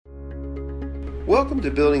Welcome to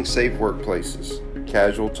Building Safe Workplaces,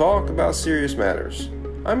 casual talk about serious matters.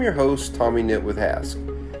 I'm your host, Tommy Knitt with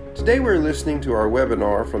HASC. Today we're listening to our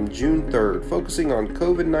webinar from June 3rd, focusing on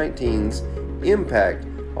COVID-19's impact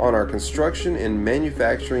on our construction and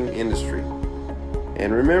manufacturing industry.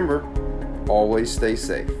 And remember, always stay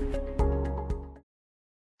safe.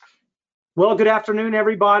 Well, good afternoon,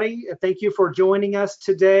 everybody. Thank you for joining us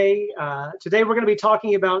today. Today, we're going to be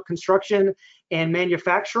talking about construction and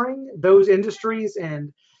manufacturing, those industries,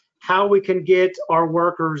 and how we can get our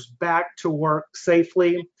workers back to work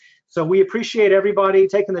safely. So we appreciate everybody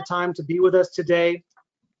taking the time to be with us today.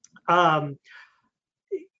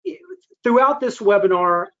 Throughout this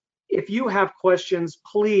webinar, if you have questions,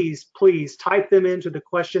 please type them into the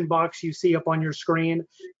question box you see up on your screen.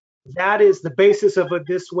 That is the basis of what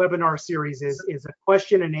this webinar series is a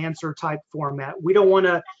question and answer type format. We don't want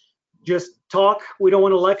to just talk. We don't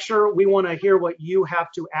want to lecture. We want to hear what you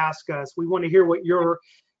have to ask us. We want to hear what your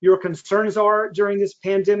concerns are during this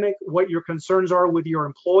pandemic, what your concerns are with your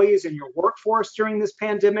employees and your workforce during this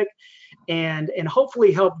pandemic, and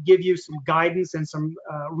hopefully help give you some guidance and some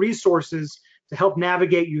resources to help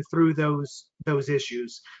navigate you through those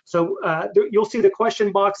issues. So you'll see the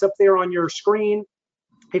question box up there on your screen.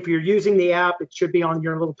 If you're using the app, it should be on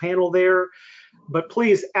your little panel there. But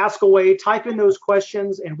please ask away, type in those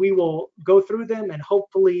questions, and we will go through them and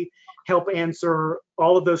hopefully help answer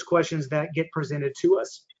all of those questions that get presented to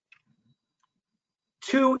us.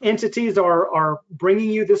 Two entities are bringing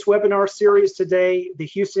you this webinar series today, the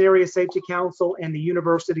Houston Area Safety Council and the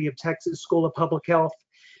University of Texas School of Public Health.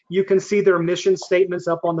 You can see their mission statements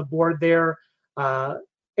up on the board there.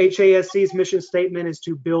 HASC's mission statement is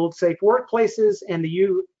to build safe workplaces, and the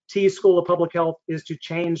UT School of Public Health is to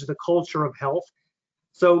change the culture of health.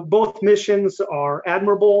 So both missions are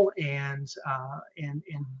admirable and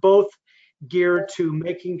both geared to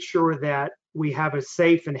making sure that we have a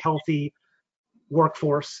safe and healthy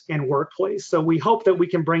workforce and workplace. So we hope that we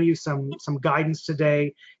can bring you some guidance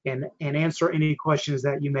today and answer any questions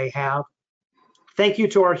that you may have. Thank you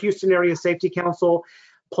to our Houston Area Safety Council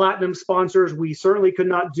Platinum sponsors. We certainly could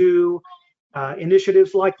not do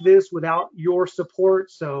initiatives like this without your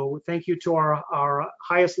support. So thank you to our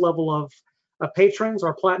highest level of patrons,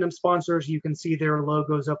 our Platinum sponsors. You can see their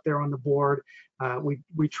logos up there on the board.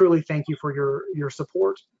 We truly thank you for your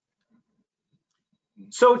support.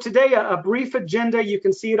 So today, a brief agenda. You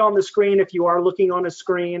can see it on the screen if you are looking on a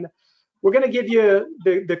screen. We're going to give you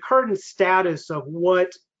the current status of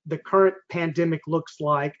what the current pandemic looks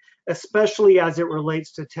like, especially as it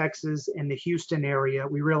relates to Texas and the Houston area.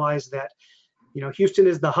 We realize that, Houston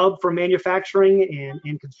is the hub for manufacturing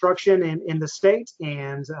and construction in the state,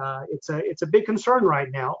 and it's a big concern right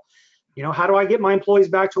now. How do I get my employees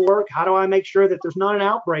back to work? How do I make sure that there's not an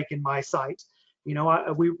outbreak in my site?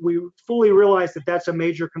 We fully realize that that's a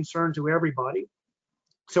major concern to everybody.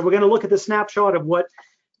 So we're going to look at the snapshot of what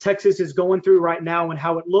Texas is going through right now and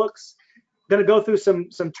how it looks. Going to go through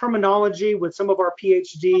some terminology with some of our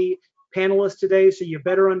PhD panelists today so you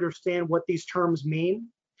better understand what these terms mean.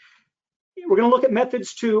 We're going to look at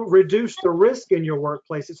methods to reduce the risk in your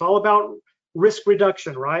workplace. It's all about risk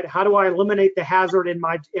reduction, right? How do I eliminate the hazard in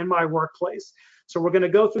my workplace? So we're going to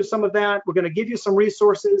go through some of that. We're going to give you some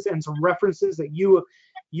resources and some references that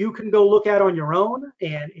you can go look at on your own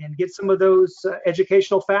and get some of those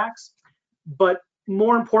educational facts. But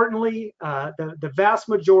more importantly, the vast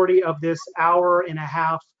majority of this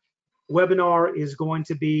hour-and-a-half webinar is going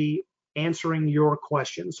to be answering your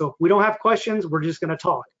questions. So if we don't have questions, we're just going to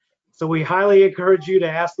talk. So we highly encourage you to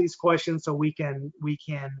ask these questions so we can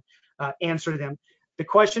answer them. The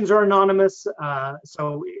questions are anonymous,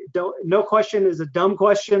 so no question is a dumb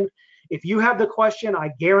question. If you have the question,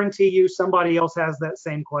 I guarantee you somebody else has that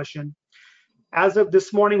same question. As of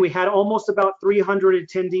this morning, we had almost about 300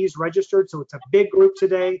 attendees registered, so it's a big group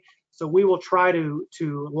today. So we will try to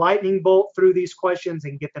lightning bolt through these questions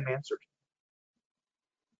and get them answered.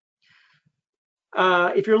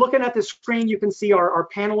 If you're looking at the screen, you can see our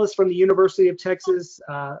panelists from the University of Texas,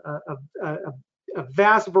 a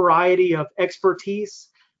vast variety of expertise,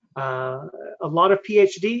 a lot of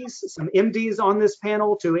PhDs, some MDs on this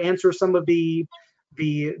panel to answer some of the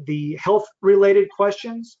health-related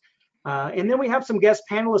questions. And then we have some guest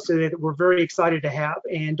panelists today that we're very excited to have.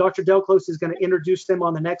 And Dr. Delclos is going to introduce them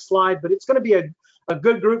on the next slide, but it's going to be a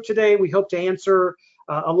good group today. We hope to answer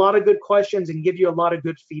a lot of good questions and give you a lot of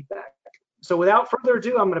good feedback. So without further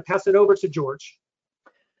ado, I'm going to pass it over to George.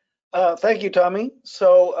 Thank you, Tommy.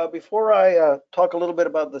 So before I talk a little bit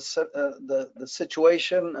about the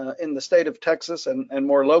situation in the state of Texas and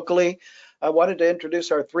more locally, I wanted to introduce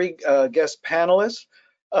our three guest panelists.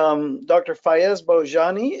 Dr. Fayez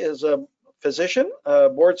Bojani is a physician,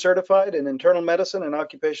 board certified in internal medicine and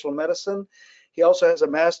occupational medicine. He also has a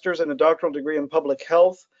master's and a doctoral degree in public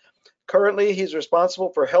health. Currently, he's responsible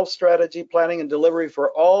for health strategy, planning, and delivery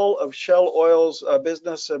for all of Shell Oil's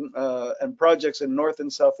business and projects in North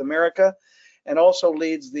and South America, and also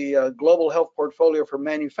leads the global health portfolio for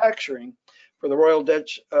manufacturing for the Royal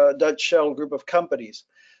Dutch Shell group of companies.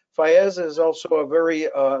 Fayez is also a very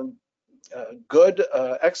good,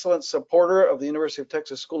 excellent supporter of the University of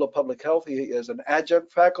Texas School of Public Health. He is an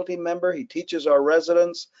adjunct faculty member. He teaches our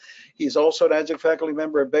residents. He's also an adjunct faculty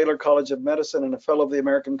member at Baylor College of Medicine and a fellow of the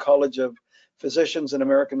American College of Physicians and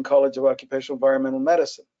American College of Occupational Environmental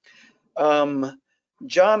Medicine.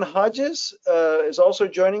 John Hodges is also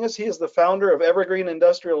joining us. He is the founder of Evergreen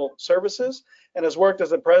Industrial Services and has worked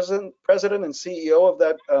as the president and CEO of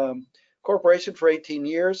that corporation for 18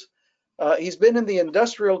 years. He's been in the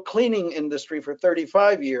industrial cleaning industry for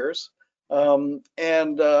 35 years, and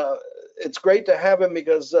it's great to have him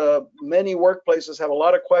because many workplaces have a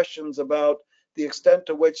lot of questions about the extent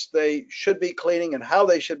to which they should be cleaning and how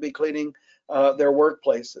they should be cleaning their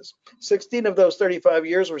workplaces. 16 of those 35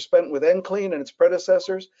 years were spent with NClean and its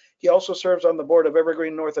predecessors. He also serves on the board of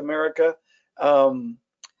Evergreen North America,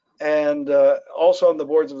 and also on the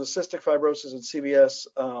boards of the Cystic Fibrosis and CVS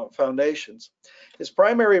foundations. His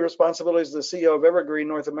primary responsibilities as the CEO of Evergreen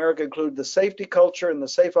North America include the safety culture and the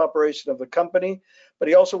safe operation of the company, but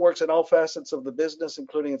he also works in all facets of the business,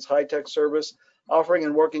 including its high-tech service, offering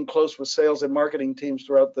and working close with sales and marketing teams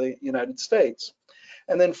throughout the United States.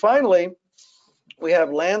 And then finally, we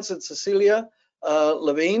have Lance and Cecilia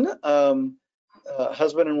Levine,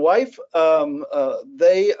 husband and wife.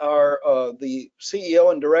 They are the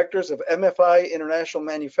CEO and directors of MFI International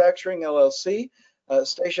Manufacturing, LLC,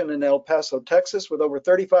 stationed in El Paso, Texas, with over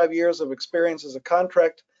 35 years of experience as a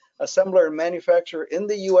contract assembler and manufacturer in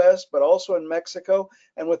the US, but also in Mexico,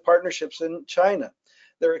 and with partnerships in China.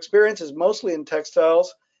 Their experience is mostly in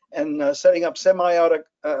textiles and setting up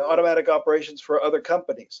semi-automatic operations for other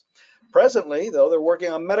companies. Presently, though, they're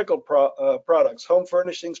working on medical products, home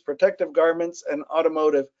furnishings, protective garments, and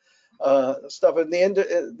automotive stuff. And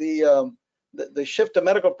the shift to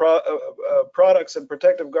medical products and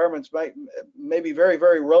protective garments may be very,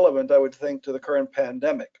 very relevant, I would think, to the current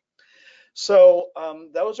pandemic. So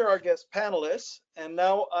those are our guest panelists. And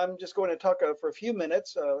now I'm just going to talk for a few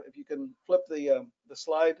minutes. If you can flip the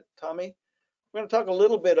slide, Tommy. We're going to talk a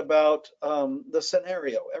little bit about the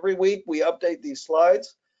scenario. Every week we update these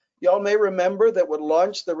slides. Y'all may remember that what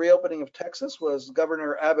launched the reopening of Texas was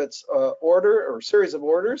Governor Abbott's order or series of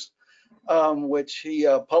orders, which he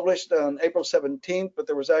published on April 17th, but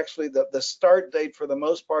there was actually the start date for the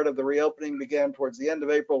most part of the reopening began towards the end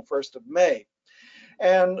of April, 1st of May.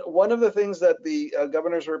 And one of the things that the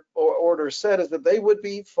governor's order said is that they would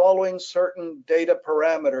be following certain data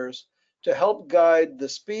parameters to help guide the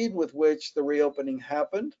speed with which the reopening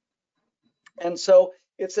happened. And so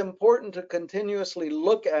it's important to continuously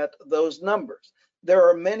look at those numbers. There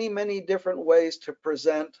are many, many different ways to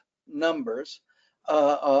present numbers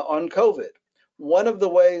on COVID. One of the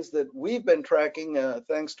ways that we've been tracking,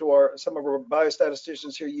 thanks to some of our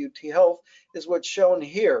biostatisticians here at UT Health, is what's shown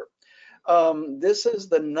here. This is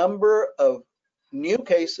the number of new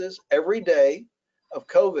cases every day of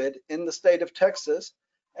COVID in the state of Texas,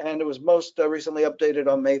 and it was most recently updated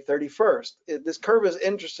on May 31st. This curve is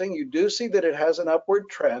interesting. You do see that it has an upward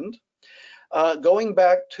trend. Going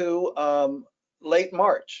back to late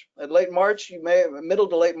March. At late March, middle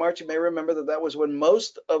to late March, you may remember that was when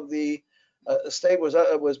most of the state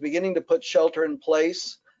was beginning to put shelter in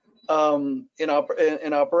place in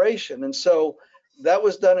operation. And so that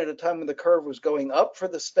was done at a time when the curve was going up for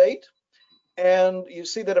the state. And you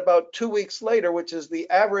see that about 2 weeks later, which is the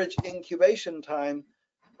average incubation time,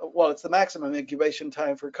 well, it's the maximum incubation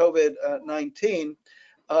time for COVID-19,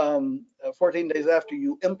 14 days after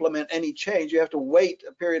you implement any change, you have to wait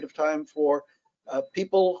a period of time for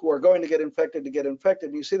people who are going to get infected.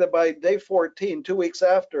 And you see that by day 14, 2 weeks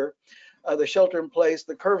after the shelter in place,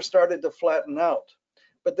 the curve started to flatten out.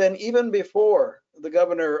 But then even before the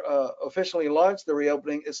governor officially launched the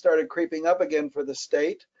reopening, it started creeping up again for the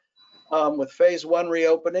state. With phase 1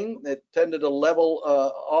 reopening, it tended to level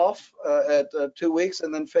off at 2 weeks,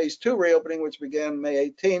 and then phase 2 reopening, which began May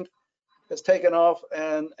 18th, has taken off,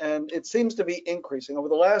 and it seems to be increasing. Over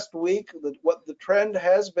the last week, what the trend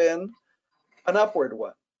has been an upward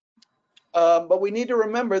one. But we need to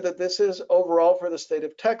remember that this is overall for the state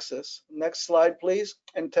of Texas. Next slide, please.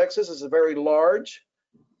 And Texas is a very large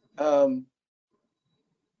and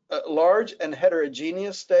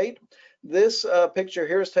heterogeneous state. This picture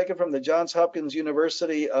here is taken from the Johns Hopkins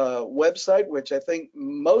University website, which I think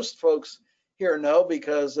most folks here know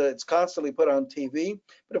because it's constantly put on TV.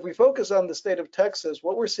 But if we focus on the state of Texas,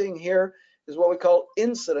 what we're seeing here is what we call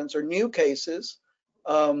incidents or new cases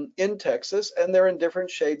in Texas, and they're in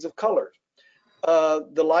different shades of color.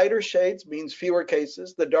 The lighter shades means fewer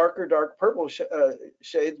cases. The dark purple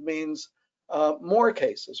shades means more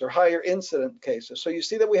cases or higher incident cases. So you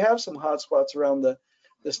see that we have some hotspots around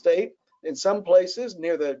the state. In some places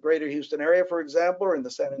near the greater Houston area, for example, or in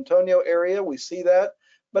the San Antonio area, we see that.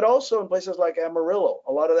 But also in places like Amarillo.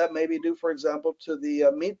 A lot of that may be due, for example, to the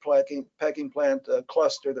meat packing plant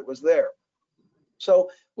cluster that was there. So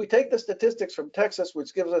we take the statistics from Texas,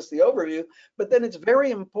 which gives us the overview, but then it's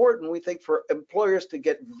very important, we think, for employers to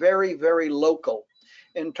get very, very local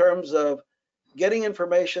in terms of getting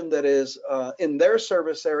information that is in their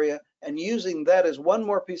service area and using that as one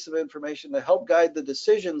more piece of information to help guide the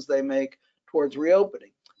decisions they make towards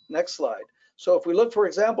reopening. Next slide. So if we look, for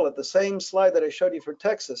example, at the same slide that I showed you for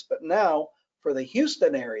Texas, but now for the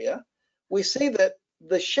Houston area, we see that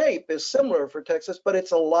the shape is similar for Texas, but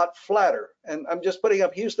it's a lot flatter. And I'm just putting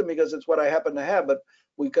up Houston because it's what I happen to have, but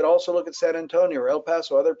we could also look at San Antonio or El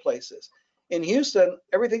Paso, other places. In Houston,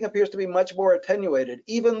 everything appears to be much more attenuated,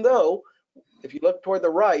 even though if you look toward the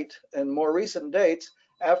right and more recent dates,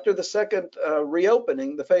 after the second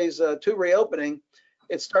reopening, the phase 2 reopening,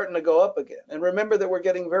 it's starting to go up again. And remember that we're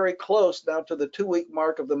getting very close now to the 2-week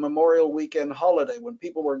mark of the Memorial Weekend holiday when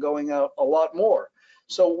people were going out a lot more.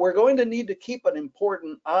 So we're going to need to keep an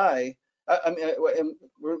important eye.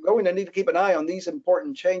 We're going to need to keep an eye on these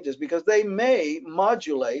important changes because they may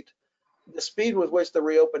modulate the speed with which the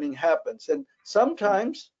reopening happens. And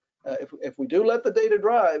sometimes, if we do let the data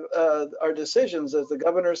drive our decisions, as the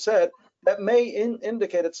governor said, that may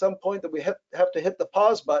indicate at some point that we have to hit the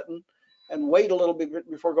pause button and wait a little bit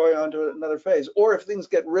before going on to another phase. Or if things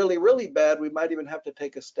get really, really bad, we might even have to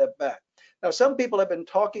take a step back. Now, some people have been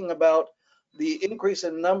talking about the increase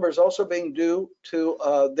in numbers also being due to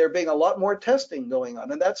there being a lot more testing going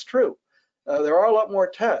on, and that's true. There are a lot more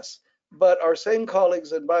tests, but our same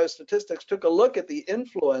colleagues in biostatistics took a look at the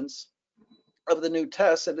influence of the new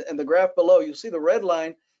tests, and the graph below, you see the red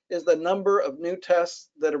line is the number of new tests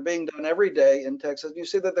that are being done every day in Texas. You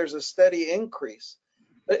see that there's a steady increase.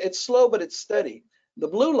 It's slow, but it's steady. The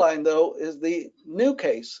blue line, though, is the new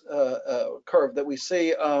case curve that we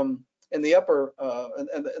see in the upper,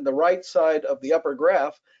 in the right side of the upper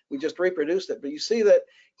graph. We just reproduced it, but you see that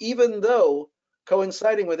even though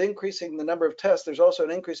coinciding with increasing the number of tests, there's also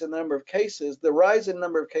an increase in the number of cases. The rise in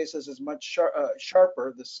number of cases is much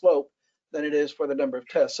sharper, the slope, than it is for the number of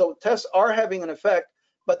tests. So tests are having an effect,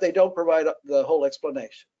 but they don't provide the whole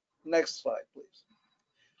explanation. Next slide, please.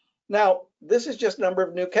 Now, this is just number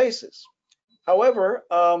of new cases. However,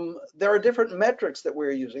 there are different metrics that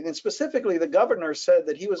we're using, and specifically the governor said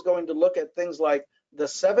that he was going to look at things like the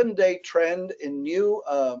 7-day trend in new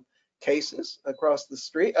cases across the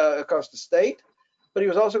state, but he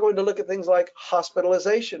was also going to look at things like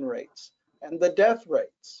hospitalization rates and the death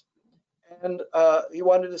rates. And he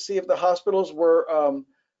wanted to see if the hospitals were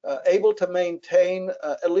able to maintain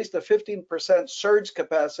at least a 15% surge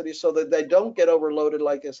capacity so that they don't get overloaded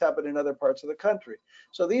like has happened in other parts of the country.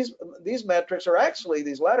 So these metrics are actually,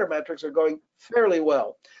 these latter metrics are going fairly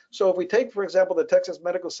well. So if we take, for example, the Texas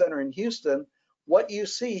Medical Center in Houston, what you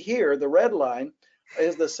see here, the red line,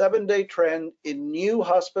 is the 7-day trend in new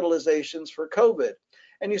hospitalizations for COVID.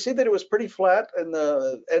 And you see that it was pretty flat in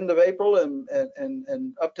the end of April and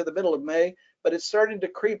up to the middle of May, but it's starting to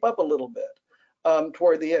creep up a little bit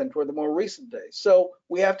toward the end, toward the more recent days. So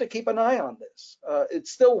we have to keep an eye on this.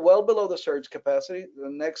 It's still well below the surge capacity. The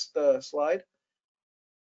next slide.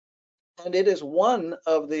 And it is one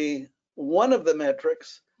of the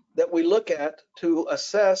metrics that we look at to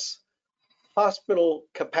assess hospital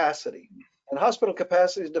capacity. And hospital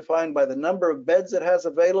capacity is defined by the number of beds it has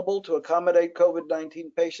available to accommodate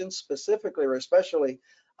COVID-19 patients, specifically or especially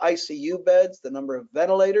ICU beds, the number of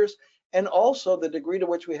ventilators, and also the degree to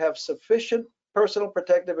which we have sufficient personal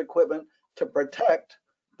protective equipment to protect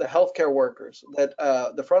the healthcare workers, that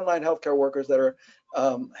the frontline healthcare workers that are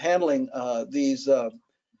handling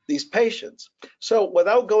these patients. So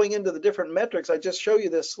without going into the different metrics, I just show you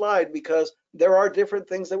this slide because there are different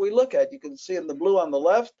things that we look at. You can see in the blue on the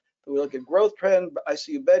left, we look at growth trend,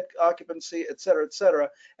 ICU bed occupancy, et cetera, et cetera.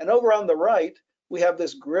 And over on the right, we have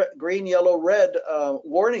this green, yellow, red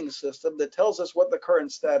warning system that tells us what the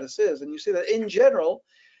current status is. And you see that in general,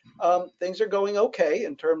 things are going okay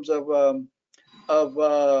in terms of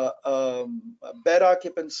bed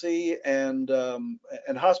occupancy and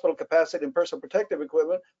hospital capacity and personal protective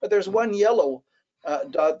equipment. But there's one yellow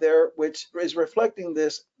dot there, which is reflecting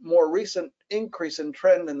this more recent increase in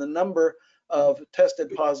trend in the number of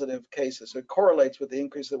tested positive cases. So it correlates with the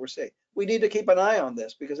increase that we're seeing. We need to keep an eye on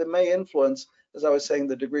this because it may influence, as I was saying,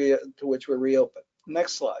 the degree to which we reopen.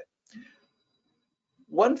 Next slide.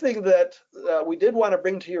 One thing that we did want to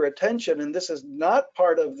bring to your attention, and this is not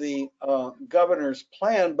part of the governor's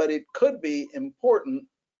plan, but it could be important,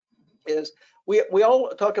 is we all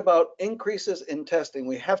talk about increases in testing.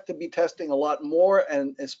 We have to be testing a lot more,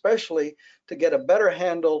 and especially to get a better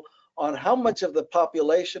handle on how much of the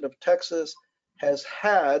population of Texas has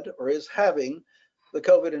had or is having the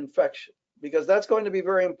COVID infection, because that's going to be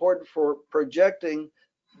very important for projecting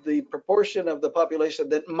the proportion of the population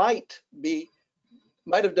that might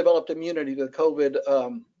have developed immunity to the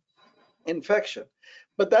COVID infection.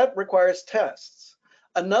 But that requires tests.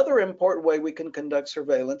 Another important way we can conduct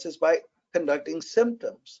surveillance is by conducting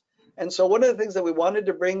symptoms. And so one of the things that we wanted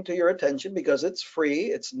to bring to your attention, because it's free,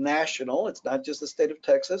 it's national, it's not just the state of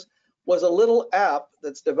Texas, was a little app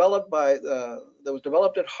that's developed by that was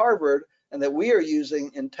developed at Harvard and that we are using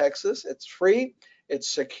in Texas. It's free, it's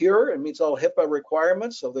secure, it meets all HIPAA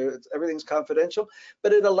requirements, so everything's confidential,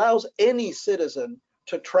 but it allows any citizen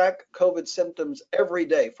to track COVID symptoms every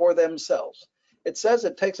day for themselves. It says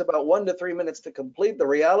it takes about 1 to 3 minutes to complete. The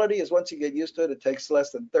reality is once you get used to it, it takes less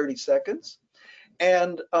than 30 seconds.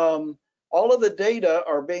 And all of the data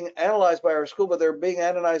are being analyzed by our school, but they're being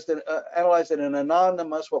analyzed in an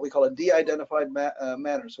anonymous, what we call a de-identified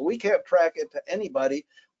manner. So we can't track it to anybody,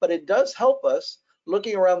 but it does help us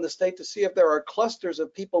looking around the state to see if there are clusters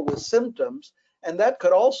of people with symptoms, and that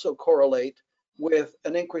could also correlate with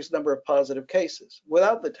an increased number of positive cases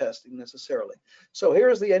without the testing necessarily. So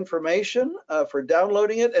here's the information for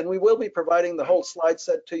downloading it, and we will be providing the whole slide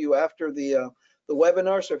set to you after the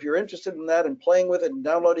webinar. So if you're interested in that and playing with it and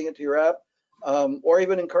downloading it to your app, or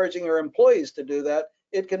even encouraging your employees to do that,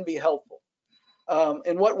 it can be helpful.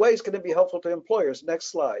 In what ways can it be helpful to employers?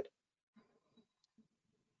 Next slide.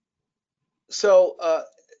 So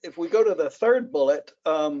if we go to the third bullet,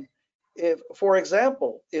 if, for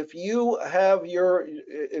example, if your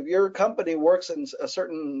company works in a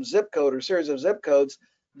certain zip code or series of zip codes,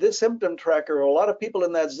 this symptom tracker, a lot of people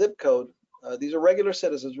in that zip code, these are regular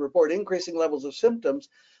citizens, report increasing levels of symptoms.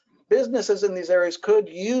 Businesses in these areas could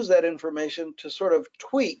use that information to sort of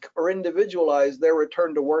tweak or individualize their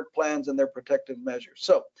return to work plans and their protective measures.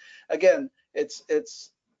 So again, it's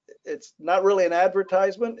not really an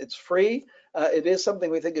advertisement, it's free. It is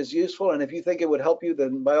something we think is useful, and if you think it would help you,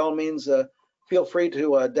 then by all means feel free to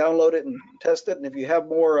download it and test it. And if you have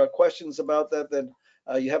more questions about that, then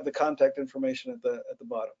you have the contact information at the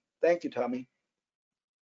bottom. Thank you, Tommy.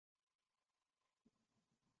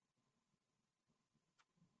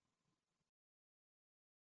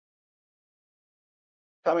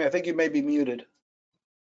 Tommy, I think you may be muted.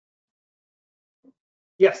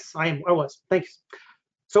 Yes, I was. Thanks.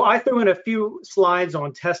 So I threw in a few slides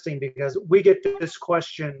on testing because we get this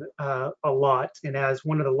question a lot, and as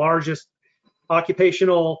one of the largest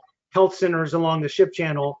occupational health centers along the SHIP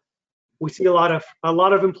channel, we see a lot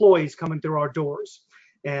of employees coming through our doors,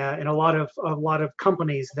 and a lot of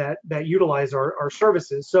companies that utilize our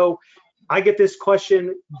services. So I get this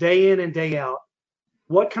question day in and day out.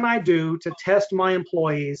 What can I do to test my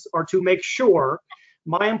employees, or to make sure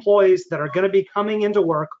my employees that are going to be coming into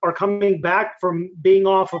work or coming back from being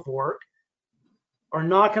off of work are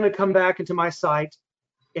not going to come back into my site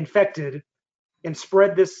infected and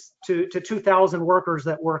spread this to 2,000 workers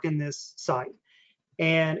that work in this site?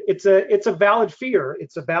 And it's a valid fear,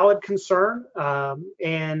 it's a valid concern,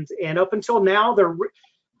 and up until now there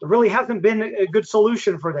really hasn't been a good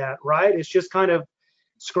solution for that, right? It's just kind of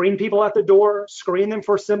screen people at the door, screen them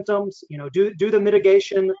for symptoms, do the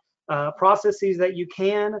mitigation processes that you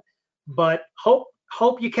can, but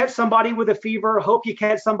hope you catch somebody with a fever, hope you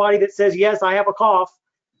catch somebody that says, yes, I have a cough,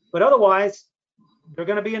 but otherwise they're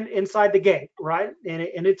going to be inside the gate, right?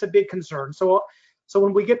 And it's a big concern. So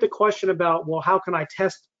when we get the question about, well, how can I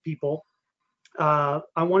test people? I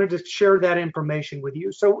wanted to share that information with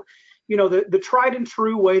you. So, the tried and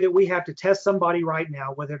true way that we have to test somebody right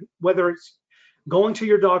now, whether it's going to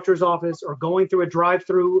your doctor's office or going through a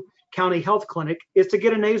drive-through county health clinic, is to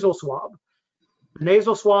get a nasal swab. The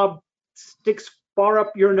nasal swab sticks far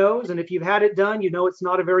up your nose, and if you've had it done, it's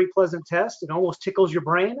not a very pleasant test. It almost tickles your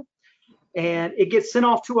brain, and it gets sent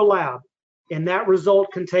off to a lab, and that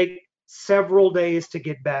result can take several days to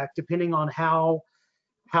get back, depending on how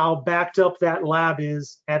backed up that lab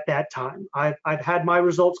is at that time. I've had my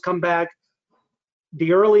results come back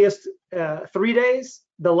the earliest 3 days,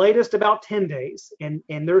 the latest about 10 days, and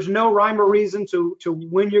there's no rhyme or reason to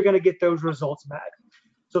when you're going to get those results back.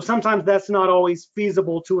 So sometimes that's not always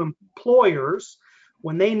feasible to employers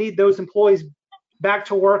when they need those employees back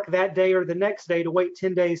to work that day or the next day to wait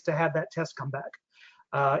 10 days to have that test come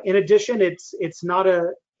back. In addition, it's not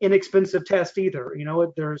a inexpensive test either. You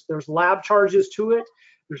know, there's lab charges to it.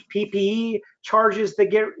 There's PPE charges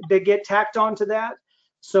that get tacked onto that.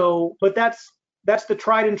 So, but that's the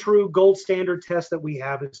tried and true gold standard test that we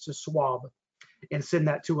have, is to swab and send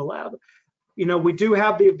that to a lab. You know, we do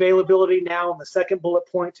have the availability now in the second bullet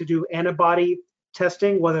point to do antibody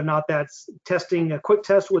testing, whether or not that's testing a quick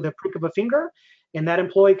test with a prick of a finger, and that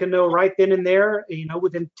employee can know right then and there, you know,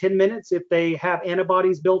 within 10 minutes if they have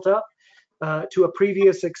antibodies built up to a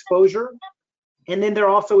previous exposure. And then there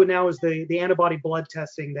also now is the antibody blood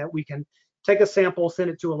testing, that we can take a sample, send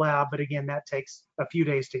it to a lab, but again, that takes a few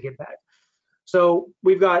days to get back. So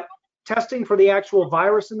we've got testing for the actual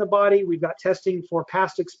virus in the body. We've got testing for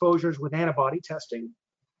past exposures with antibody testing.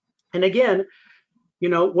 And again, you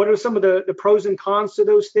know, what are some of the pros and cons to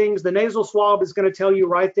those things? The nasal swab is going to tell you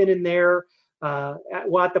right then and there,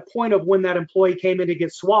 at the point of when that employee came in to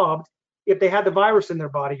get swabbed, if they had the virus in their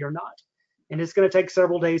body or not. And it's going to take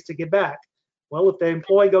several days to get back. Well, if the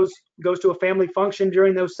employee goes to a family function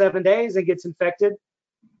during those 7 days and gets infected,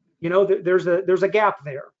 you know, there's a gap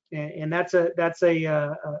there, and that's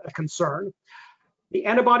a concern. The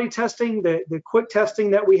antibody testing, the quick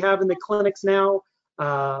testing that we have in the clinics now,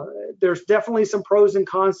 there's definitely some pros and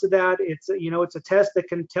cons to that. It's a test that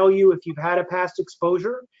can tell you if you've had a past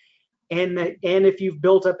exposure, and if you've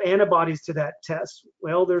built up antibodies to that test.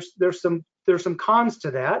 Well, there's some cons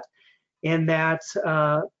to that, in that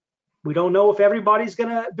we don't know if everybody's going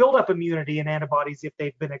to build up immunity and antibodies if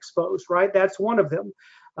they've been exposed, right? That's one of them.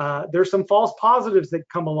 There's some false positives that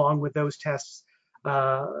come along with those tests.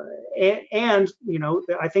 And you know,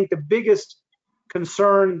 I think the biggest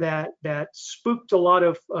concern that spooked a lot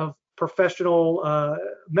of professional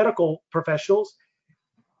medical professionals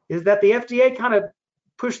is that the FDA kind of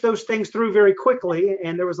pushed those things through very quickly,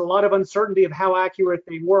 and there was a lot of uncertainty of how accurate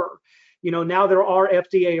they were. You know, now there are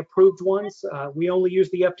FDA approved ones. We only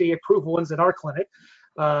use the FDA approved ones in our clinic,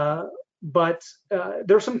 but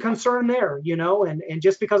there's some concern there, you know, and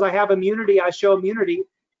just because I have immunity, I show immunity,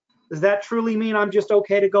 does that truly mean I'm just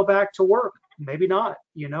okay to go back to work? Maybe not.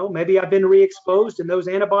 You know, maybe I've been re-exposed and those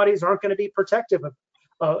antibodies aren't going to be protective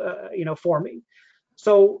you know, for me.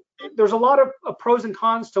 So there's a lot of pros and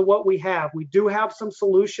cons to what we have. We do have some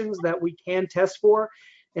solutions that we can test for,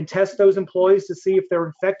 and test those employees to see if they're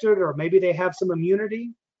infected or maybe they have some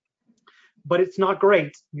immunity, but it's not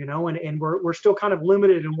great, you know, and we're still kind of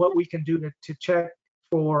limited in what we can do to check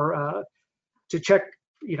for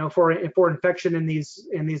you know, for infection in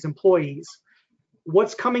these employees.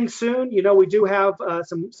 What's coming soon? You know, we do have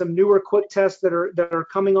some newer quick tests that are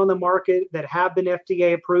coming on the market that have been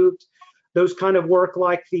FDA approved. Those kind of work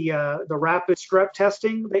like the rapid strep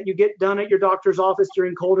testing that you get done at your doctor's office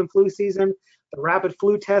during cold and flu season. The rapid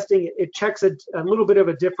flu testing, it checks a little bit of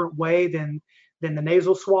a different way than the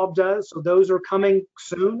nasal swab does. So those are coming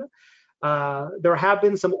soon. There have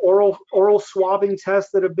been some oral swabbing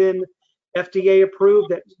tests that have been FDA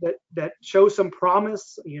approved that show some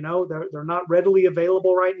promise. You know, they're not readily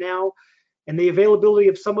available right now, and the availability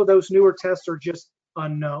of some of those newer tests are just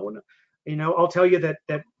unknown. You know, I'll tell you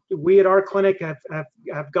that we at our clinic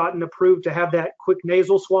have gotten approved to have that quick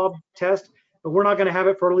nasal swab test, but we're not going to have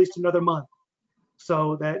it for at least another month.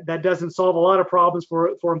 So that doesn't solve a lot of problems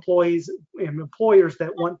for employees and employers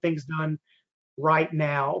that want things done right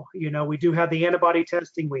now. You know, we do have the antibody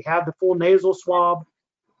testing, we have the full nasal swab,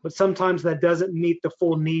 but sometimes that doesn't meet the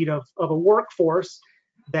full need of a workforce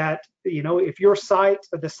that, you know, if your site,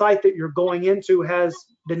 the site that you're going into has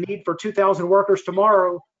the need for 2,000 workers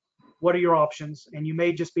tomorrow, what are your options? And you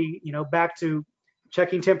may just be, you know, back to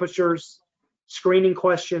checking temperatures, screening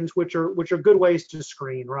questions, which are good ways to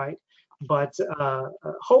screen, right? But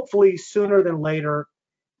hopefully sooner than later,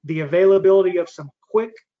 the availability of some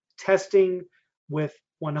quick testing with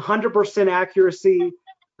 100% accuracy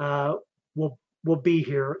will be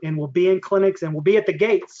here, and will be in clinics, and will be at the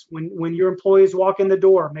gates when your employees walk in the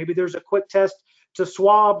door. Maybe there's a quick test to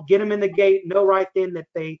swab, get them in the gate, know right then that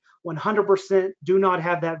they 100% do not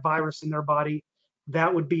have that virus in their body.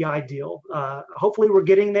 That would be ideal. Hopefully we're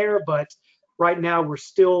getting there, but right now we're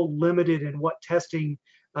still limited in what testing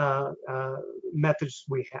methods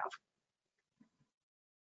we have.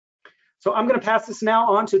 So I'm going to pass this now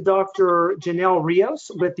on to Dr. Janelle Rios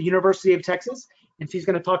with the University of Texas, and she's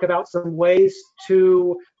going to talk about some ways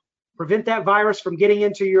to prevent that virus from getting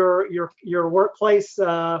into your workplace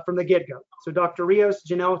from the get-go. So Dr. Rios,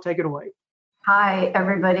 Janelle, take it away. Hi,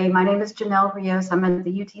 everybody. My name is Janelle Rios. I'm at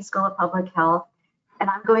the UT School of Public Health, and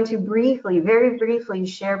I'm going to very briefly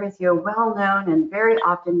share with you a well-known and very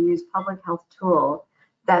often used public health tool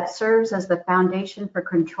that serves as the foundation for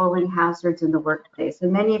controlling hazards in the workplace.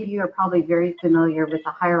 And many of you are probably very familiar with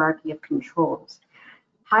the hierarchy of controls.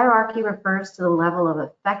 Hierarchy refers to the level of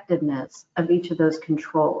effectiveness of each of those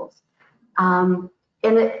controls.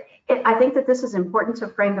 I think that this is important to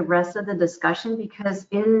frame the rest of the discussion, because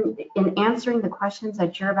in answering the questions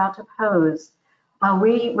that you're about to pose,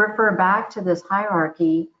 we refer back to this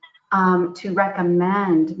hierarchy to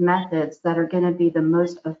recommend methods that are going to be the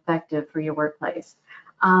most effective for your workplace.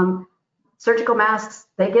 Surgical masks,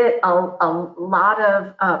 they get a lot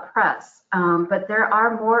of press, but there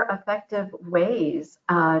are more effective ways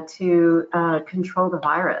to control the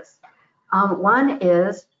virus. One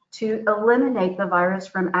is to eliminate the virus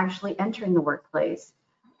from actually entering the workplace.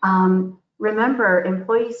 Remember,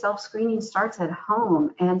 employee self-screening starts at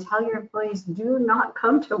home, and tell your employees, do not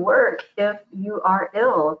come to work if you are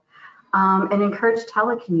ill, and encourage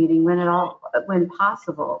telecommuting when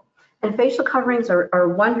possible. And facial coverings are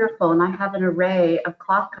wonderful, and I have an array of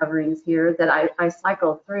cloth coverings here that I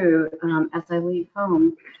cycle through as I leave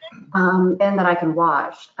home, and that I can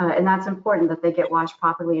wash. And that's important that they get washed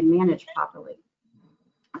properly and managed properly.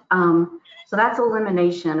 So that's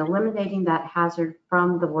eliminating that hazard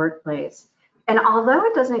from the workplace. And although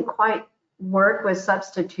it doesn't quite work with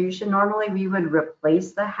substitution, normally we would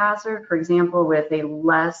replace the hazard, for example, with a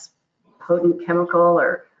less potent chemical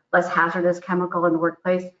or less hazardous chemical in the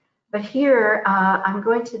workplace. But here, I'm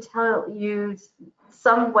going to tell you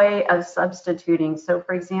some way of substituting. So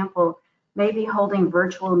for example, maybe holding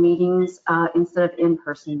virtual meetings instead of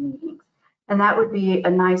in-person meetings. And that would be a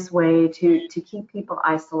nice way to keep people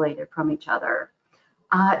isolated from each other.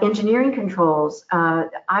 Engineering controls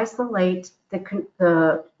isolate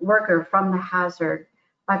the worker from the hazard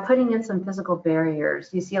by putting in some physical barriers.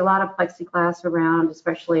 You see a lot of plexiglass around,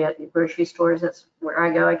 especially at the grocery stores. That's where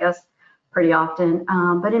I go, I guess, pretty often.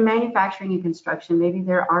 But in manufacturing and construction, maybe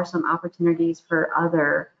there are some opportunities for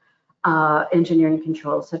other engineering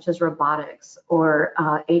controls, such as robotics or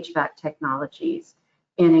HVAC technologies,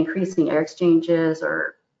 and increasing air exchanges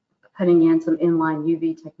or putting in some inline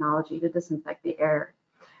UV technology to disinfect the air.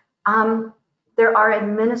 There are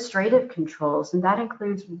administrative controls, and that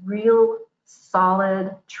includes real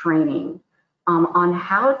solid training on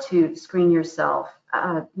how to screen yourself.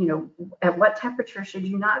 At what temperature should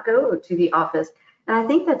you not go to the office? And I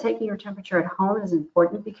think that taking your temperature at home is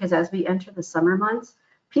important, because as we enter the summer months,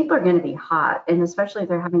 people are going to be hot, and especially if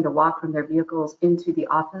they're having to walk from their vehicles into the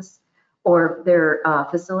office or their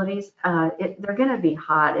facilities, they're going to be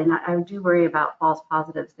hot, and I do worry about false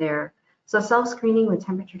positives there. So self-screening with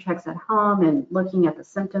temperature checks at home and looking at the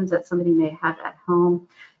symptoms that somebody may have at home,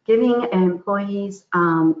 giving employees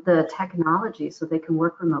the technology so they can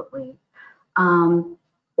work remotely,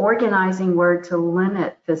 organizing work to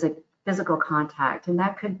limit physical contact, and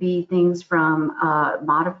that could be things from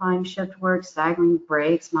modifying shift work, staggering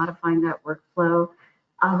breaks, modifying that workflow,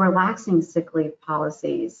 relaxing sick leave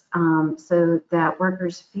policies so that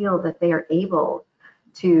workers feel that they are able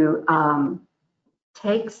to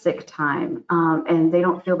take sick time and they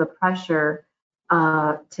don't feel the pressure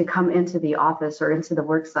to come into the office or into the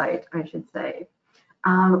work site, I should say.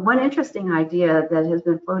 One interesting idea that has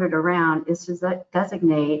been floated around is to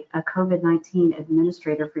designate a COVID-19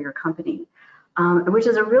 administrator for your company, which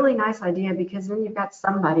is a really nice idea, because then you've got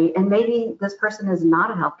somebody, and maybe this person is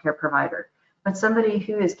not a healthcare provider, but somebody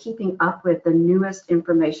who is keeping up with the newest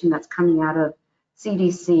information that's coming out of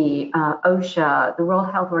CDC, OSHA, the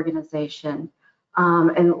World Health Organization,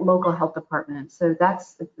 and local health departments. So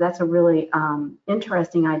that's a really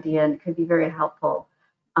interesting idea, and could be very helpful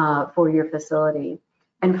for your facility.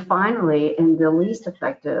 And finally, and the least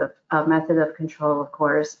effective method of control, of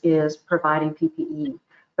course, is providing PPE.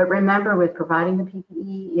 But remember, with providing the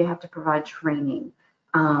PPE, you have to provide training,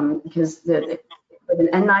 because with an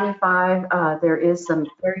N95, there is some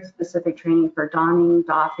very specific training for donning,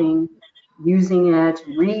 doffing, using it,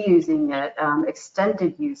 reusing it,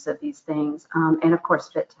 extended use of these things, and of course,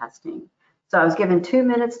 fit testing. So I was given 2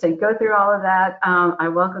 minutes to go through all of that. I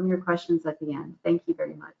welcome your questions at the end. Thank you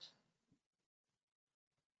very much.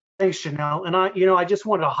 Thanks, Janelle. And I just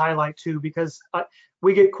wanted to highlight too, because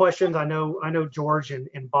we get questions. I know George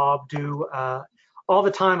and Bob do all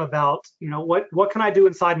the time about, what can I do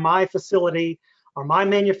inside my facility or my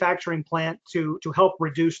manufacturing plant to help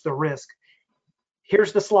reduce the risk.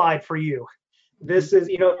 Here's the slide for you. This is,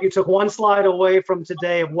 if you took one slide away from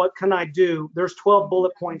today of what can I do, there's 12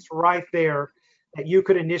 bullet points right there that you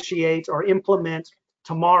could initiate or implement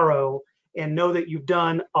tomorrow, and know that you've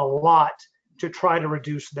done a lot to try to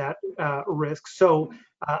reduce that risk. So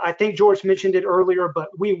I think George mentioned it earlier, but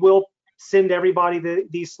we will send everybody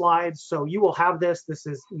these slides. So you will have this. This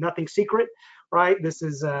is nothing secret. right? This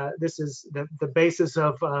is the basis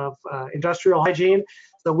of industrial hygiene.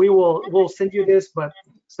 So we'll send you this, but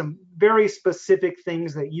some very specific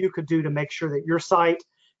things that you could do to make sure that your site,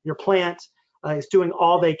 your plant is doing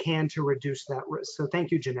all they can to reduce that risk. So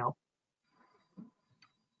thank you, Janelle.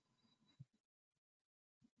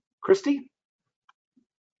 Christy?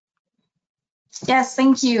 Yes,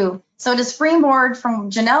 thank you. So to springboard from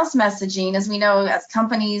Janelle's messaging, as we know, as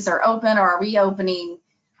companies are open or are reopening,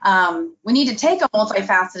 we need to take a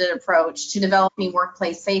multifaceted approach to developing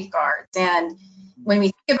workplace safeguards. And when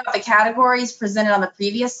we think about the categories presented on the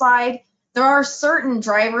previous slide, there are certain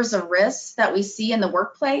drivers of risk that we see in the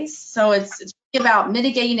workplace. So it's about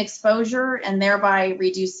mitigating exposure and thereby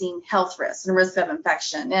reducing health risks and risk of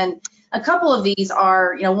infection. And a couple of these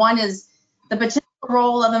are, one is the potential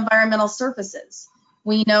role of environmental surfaces.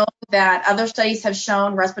 We know that other studies have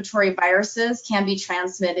shown respiratory viruses can be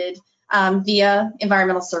transmitted via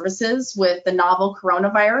environmental surfaces. With the novel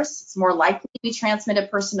coronavirus, it's more likely to be transmitted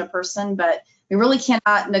person to person, but we really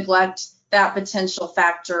cannot neglect that potential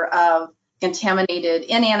factor of contaminated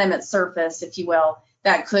inanimate surface, if you will,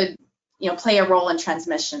 that could play a role in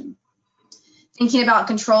transmission. Thinking about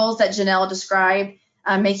controls that Janelle described,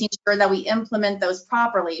 making sure that we implement those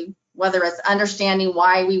properly, whether it's understanding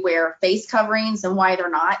why we wear face coverings and why they're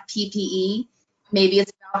not PPE. Maybe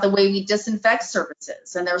it's about the way we disinfect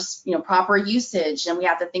surfaces and there's proper usage, and we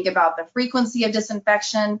have to think about the frequency of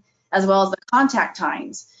disinfection as well as the contact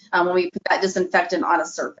times when we put that disinfectant on a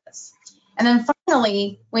surface. And then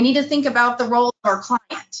finally, we need to think about the role of our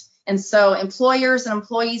client. And so employers and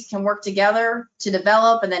employees can work together to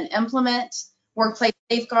develop and then implement workplace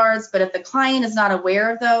safeguards, but if the client is not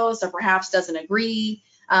aware of those or perhaps doesn't agree,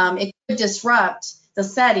 it could disrupt the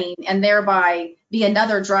setting and thereby be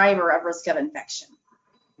another driver of risk of infection.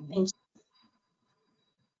 Thank you.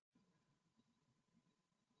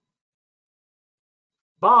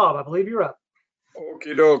 Bob, I believe you're up.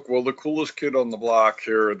 Okie doke. Well, the coolest kid on the block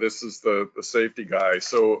here. This is the safety guy.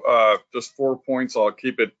 So just 4 points. I'll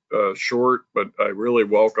keep it short, but I really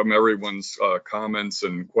welcome everyone's comments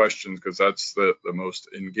and questions because that's the most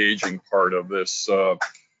engaging part of this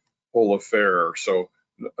whole affair. So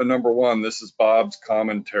number one, this is Bob's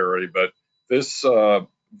commentary, but this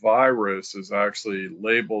virus is actually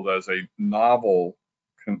labeled as a novel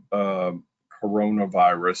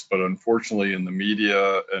coronavirus, but unfortunately in the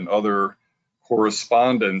media and other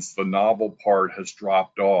correspondence, the novel part has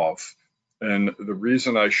dropped off. And the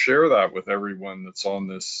reason I share that with everyone that's on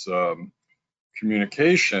this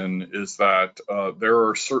communication is that there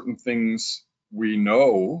are certain things we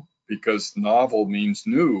know, because novel means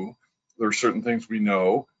new. There are certain things we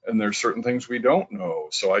know, and there's certain things we don't know.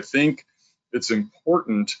 So I think it's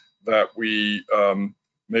important that we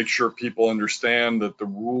make sure people understand that the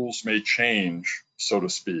rules may change, so to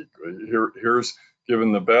speak. Here's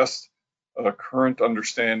given the best current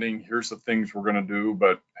understanding, here's the things we're going to do,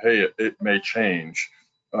 but hey, it may change.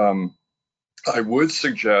 I would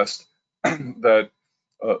suggest that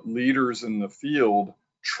leaders in the field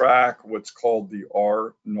track what's called the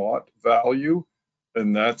R0 value,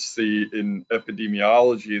 and that's in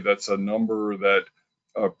epidemiology, that's a number that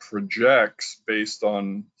projects based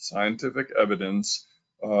on scientific evidence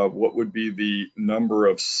what would be the number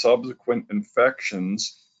of subsequent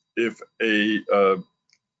infections if an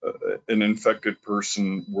infected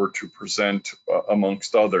person were to present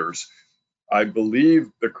amongst others. I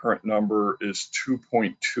believe the current number is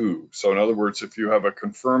 2.2. So in other words, if you have a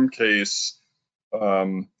confirmed case,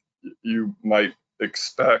 you might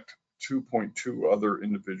expect 2.2 other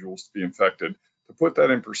individuals to be infected. To put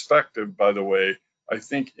that in perspective, by the way, I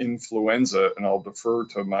think influenza, and I'll defer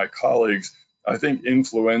to my colleagues, I think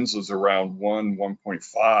influenza is around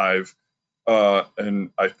 1.5, and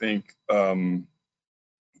I think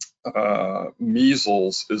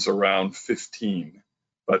measles is around 15.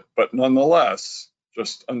 But nonetheless,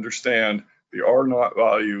 just understand the R0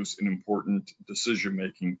 value is an important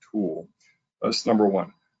decision-making tool. That's number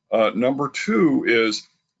one. Number two is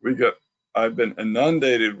I've been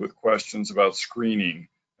inundated with questions about screening,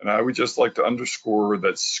 and I would just like to underscore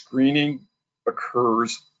that screening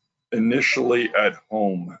occurs initially at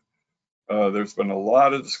home. There's been a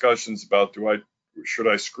lot of discussions about should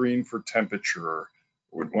I screen for temperature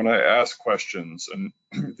when I ask questions and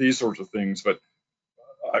these sorts of things, but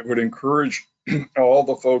I would encourage all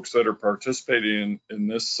the folks that are participating in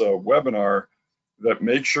this webinar that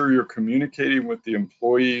make sure you're communicating with the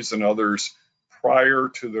employees and others prior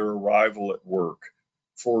to their arrival at work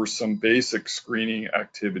for some basic screening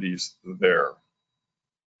activities there.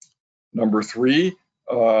 Number three,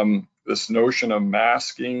 this notion of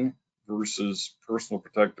masking versus personal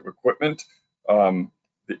protective equipment.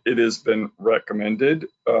 it has been recommended,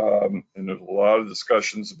 and there's a lot of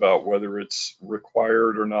discussions about whether it's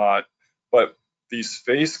required or not, but these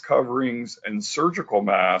face coverings and surgical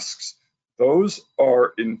masks, those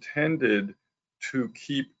are intended to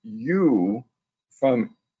keep you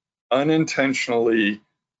from unintentionally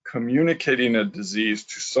communicating a disease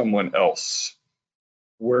to someone else.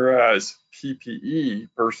 Whereas PPE,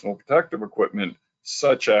 personal protective equipment,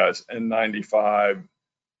 such as N95,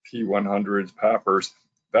 P100s, PAPRs,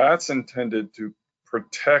 that's intended to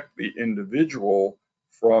protect the individual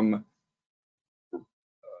from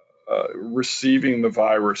receiving the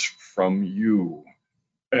virus from you.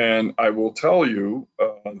 And I will tell you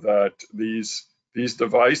that these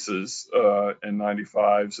devices,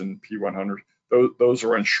 N95s and P100s, those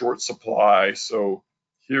are in short supply. So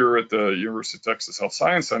here at the University of Texas Health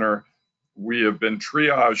Science Center, we have been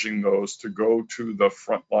triaging those to go to the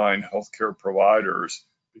frontline healthcare providers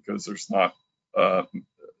because there's not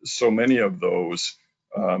so many of those,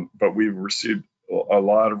 but we've received a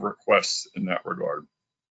lot of requests in that regard.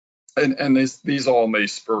 And these all may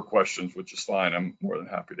spur questions, which is fine. I'm more than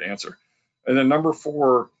happy to answer. And then number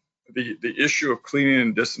 4, the issue of cleaning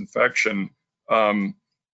and disinfection. And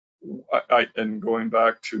going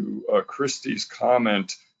back to Christie's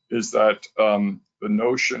comment, is that the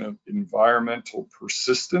notion of environmental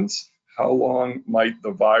persistence. How long might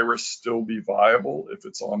the virus still be viable if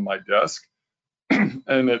it's on my desk?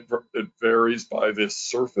 And it varies by this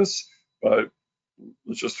surface, but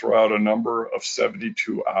let's just throw out a number of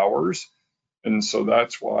 72 hours. And so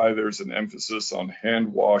that's why there's an emphasis on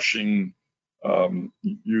hand washing,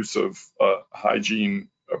 use of hygiene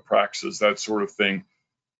practices, that sort of thing.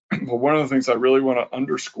 But one of the things I really want to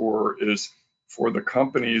underscore is for the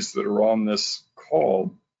companies that are on this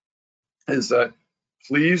call is that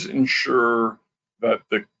please ensure that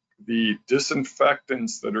the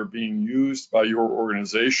disinfectants that are being used by your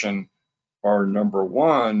organization are, number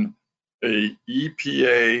 1, a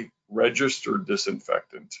EPA registered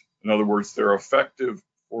disinfectant. In other words, they're effective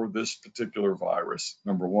for this particular virus,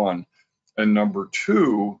 number 1. And number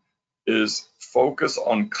 2 is focus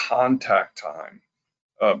on contact time,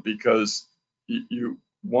 because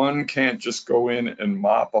one can't just go in and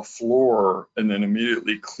mop a floor and then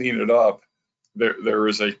immediately clean it up. There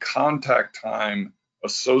is a contact time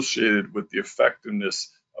associated with the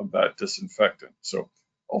effectiveness of that disinfectant. So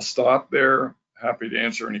I'll stop there. Happy to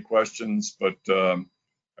answer any questions, but I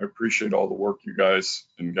appreciate all the work you guys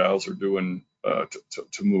and gals are doing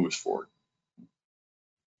to move us forward.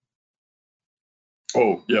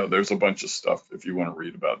 Oh, yeah, there's a bunch of stuff if you want to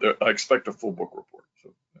read about it. I expect a full book report.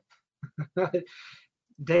 So.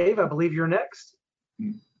 Dave, I believe you're next.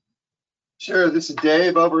 Sure, this is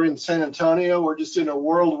Dave over in San Antonio. We're just doing a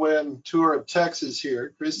whirlwind tour of Texas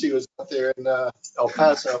here. Christy was out there in El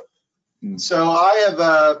Paso. So I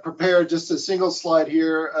have prepared just a single slide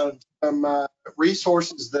here of some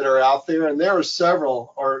resources that are out there, and there are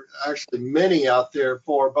several, or actually many out there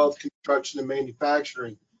for both construction and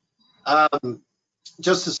manufacturing.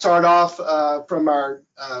 Just to start off from our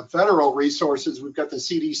federal resources, we've got the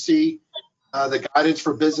CDC, the Guidance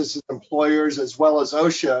for Businesses and Employers, as well as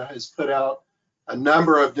OSHA has put out a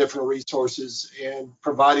number of different resources and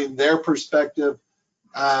providing their perspective,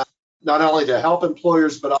 not only to help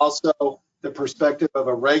employers, but also the perspective of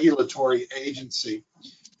a regulatory agency.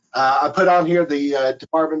 I put on here the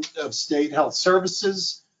Department of State Health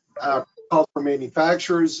Services, Call for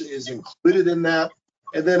Manufacturers is included in that,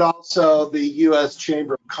 and then also the U.S.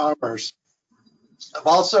 Chamber of Commerce. I've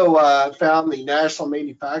also found the National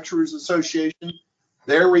Manufacturers Association,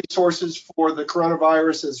 their resources for the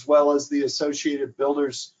coronavirus, as well as the Associated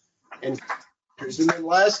Builders and Contractors. And then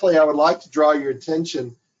lastly, I would like to draw your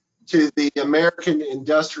attention to the American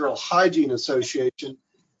Industrial Hygiene Association,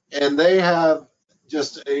 and they have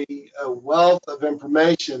just a wealth of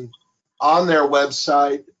information on their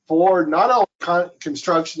website for not only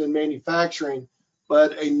construction and manufacturing,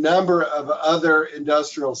 but a number of other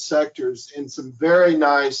industrial sectors, and some very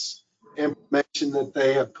nice information that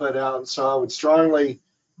they have put out. So I would strongly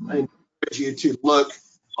encourage you to look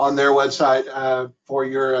on their website for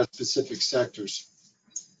your specific sectors.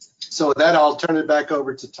 So with that, I'll turn it back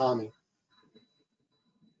over to Tommy.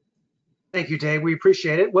 Thank you, Dave. We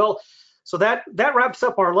appreciate it. Well, so that wraps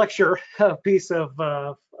up our lecture piece of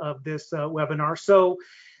this webinar.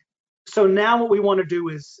 So now what we want to do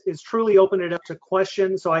is truly open it up to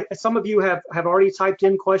questions. So some of you have already typed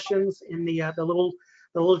in questions in the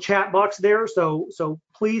little chat box there. So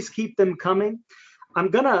please keep them coming. I'm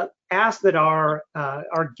gonna ask that our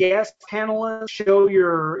guest panelists show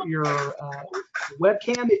your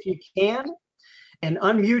webcam if you can, and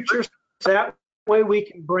unmute yourself. That way we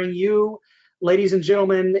can bring you ladies and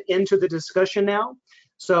gentlemen, into the discussion now.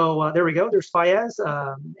 So there we go. There's Fayez.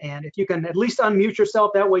 And if you can at least unmute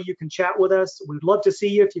yourself, that way you can chat with us. We'd love to see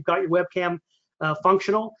you if you've got your webcam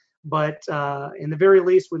functional. But in the very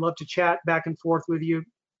least, we'd love to chat back and forth with you.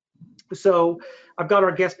 So I've got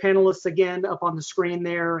our guest panelists again up on the screen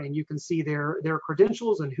there, and you can see their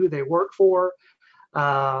credentials and who they work for.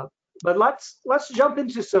 But let's jump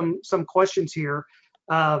into some questions here.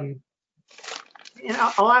 And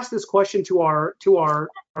I'll ask this question to our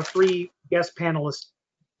three guest panelists,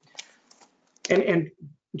 and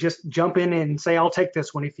just jump in and say, I'll take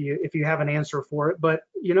this one if you have an answer for it. But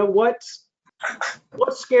you know what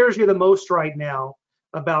scares you the most right now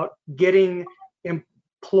about getting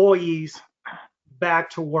employees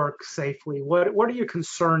back to work safely? What are you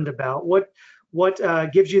concerned about? What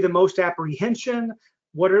gives you the most apprehension?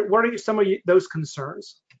 What are some of those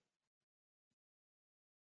concerns?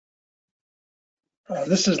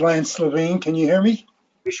 This is Lance Levine. Can you hear me?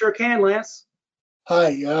 We sure can, Lance. Hi,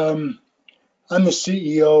 I'm the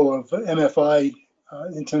CEO of MFI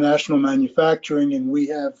International Manufacturing, and we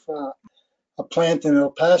have a plant in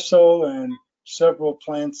El Paso and several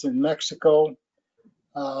plants in Mexico.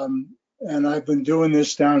 And I've been doing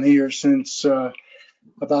this down here since about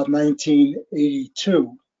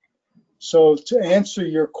 1982. So to answer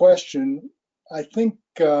your question, I think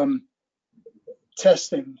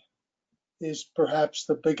testing is perhaps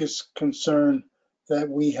the biggest concern that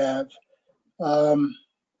we have.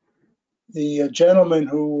 The gentleman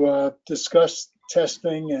who discussed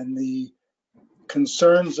testing and the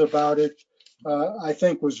concerns about it, I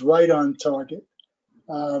think was right on target.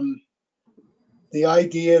 The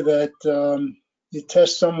idea that you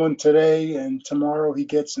test someone today and tomorrow he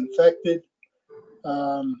gets infected,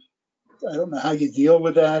 I don't know how you deal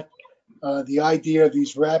with that. The idea of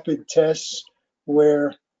these rapid tests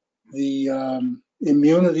where the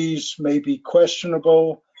immunities may be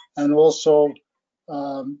questionable, and also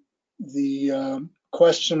the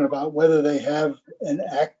question about whether they have an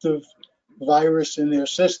active virus in their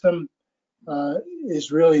system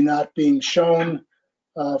is really not being shown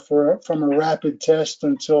from a rapid test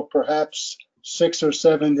until perhaps 6 or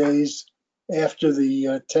 7 days after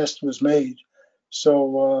the test was made.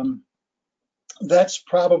 So that's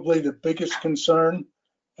probably the biggest concern,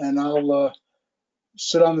 and I'll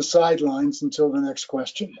sit on the sidelines until the next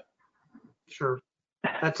question. Sure.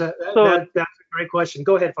 That's a great question.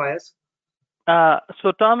 Go ahead, Fayez.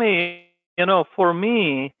 So Tommy, for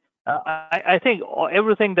me, I think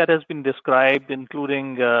everything that has been described,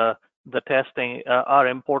 including the testing, are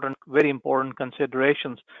important, very important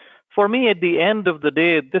considerations. For me, at the end of the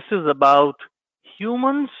day, this is about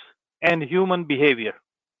humans and human behavior.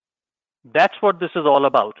 That's what this is all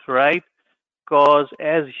about, right? Because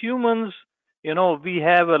as humans, we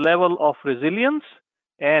have a level of resilience,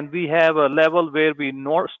 and we have a level where we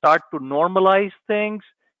start to normalize things,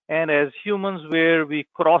 and as humans where we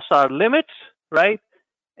cross our limits, right?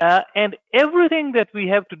 And everything that we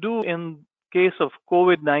have to do in case of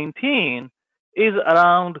COVID-19 is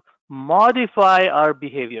around modify our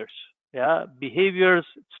behaviors. Yeah, behaviors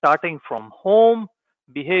starting from home,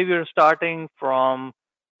 behaviors starting from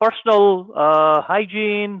personal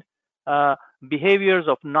hygiene, behaviors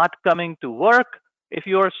of not coming to work if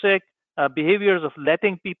you are sick, behaviors of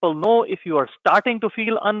letting people know if you are starting to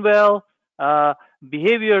feel unwell,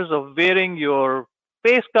 behaviors of wearing your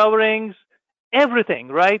face coverings, everything,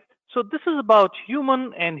 right? So this is about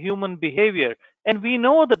human and human behavior, and we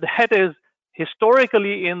know that that is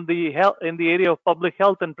historically in the area of public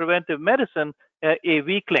health and preventive medicine a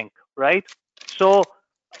weak link, right? So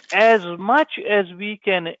as much as we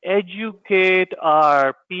can educate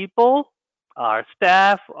our people, our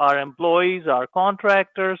staff, our employees, our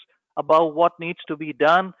contractors about what needs to be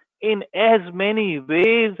done in as many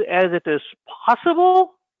ways as it is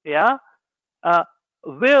possible, yeah,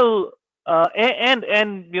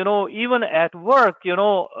 even at work,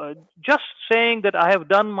 just saying that I have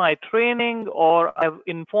done my training or I've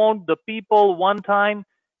informed the people one time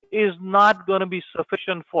is not going to be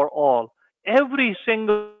sufficient for all. Every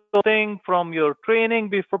single thing from your training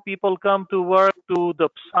before people come to work to the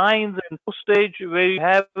signs and postage where you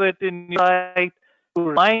have it in your site, to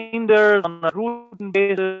reminders on a routine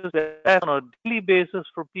basis, on a daily basis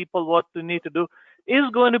for people what they need to do, is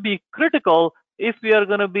going to be critical if we are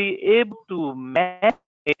going to be able to manage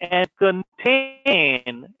and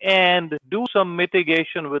contain and do some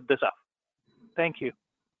mitigation with this stuff. Thank you.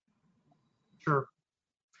 Sure.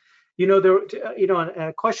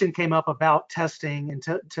 A question came up about testing, and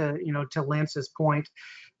to Lance's point,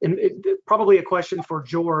 and probably a question for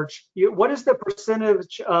George. What is the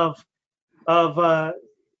percentage of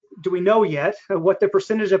do we know yet what the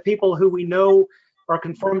percentage of people who we know are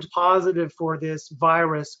confirmed positive for this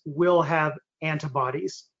virus will have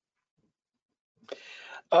antibodies?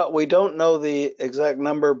 We don't know the exact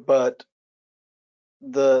number, but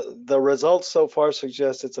the results so far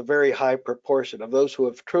suggest it's a very high proportion of those who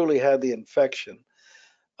have truly had the infection.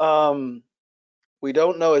 We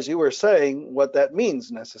don't know, as you were saying, what that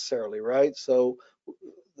means necessarily, right? So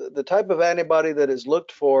the type of antibody that is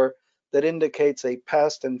looked for that indicates a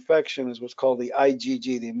past infection is what's called the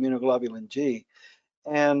IgG, the immunoglobulin G.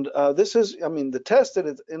 And this is, I mean, the test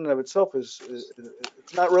in and of itself is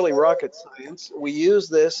it's not really rocket science. We use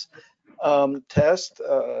this test.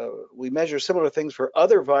 We measure similar things for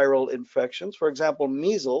other viral infections. For example,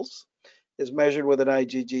 measles is measured with an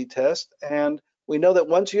IgG test, and we know that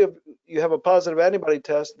once you have a positive antibody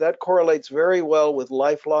test, that correlates very well with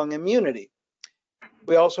lifelong immunity.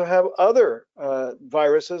 We also have other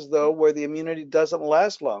viruses, though, where the immunity doesn't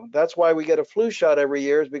last long. That's why we get a flu shot every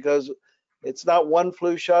year, is because it's not one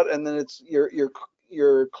flu shot and then it's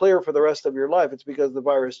you're clear for the rest of your life. It's because the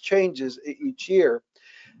virus changes each year.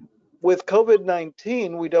 With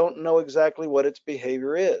COVID-19, we don't know exactly what its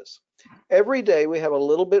behavior is. Every day we have a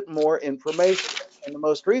little bit more information, and the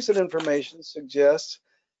most recent information suggests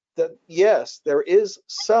that yes, there is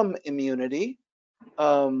some immunity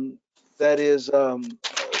that is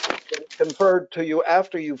conferred to you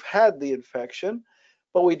after you've had the infection,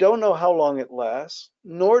 but we don't know how long it lasts,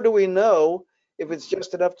 nor do we know if it's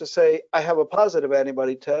just enough to say, I have a positive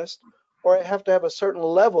antibody test, or I have to have a certain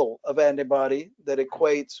level of antibody that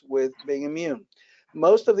equates with being immune.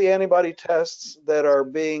 Most of the antibody tests that are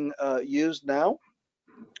being used now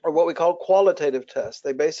are what we call qualitative tests.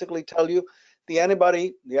 They basically tell you the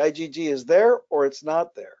antibody, the IgG, is there or it's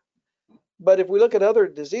not there. But if we look at other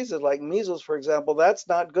diseases like measles, for example, that's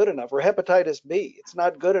not good enough, or hepatitis B, it's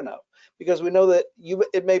not good enough, because we know that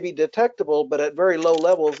it may be detectable, but at very low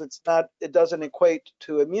levels, it doesn't equate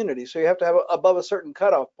to immunity. So you have to have above a certain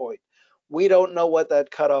cutoff point. We don't know what that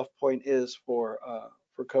cutoff point is for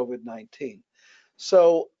COVID-19.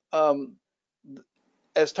 So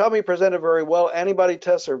as Tommy presented very well, antibody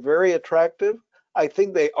tests are very attractive. I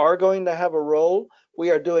think they are going to have a role. We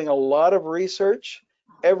are doing a lot of research.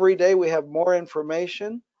 Every day we have more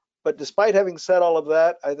information, but despite having said all of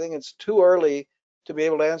that, I think it's too early to be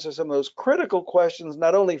able to answer some of those critical questions,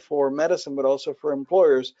 not only for medicine, but also for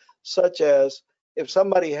employers, such as if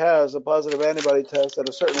somebody has a positive antibody test at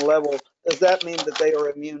a certain level, does that mean that they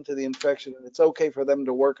are immune to the infection and it's okay for them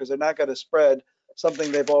to work because they're not going to spread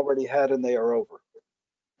something they've already had and they are over?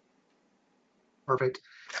 Perfect.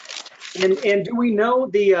 And do we know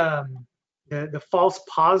the false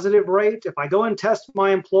positive rate? If I go and test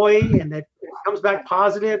my employee and it comes back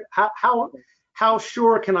positive, how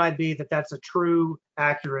sure can I be that that's a true,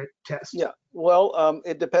 accurate test? Yeah, well,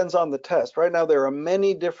 it depends on the test. Right now, there are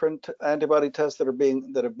many different antibody tests that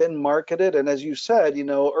have been marketed, and as you said, you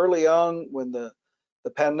know, early on when the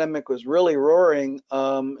pandemic was really roaring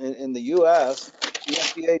in the U.S., the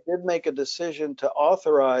FDA did make a decision to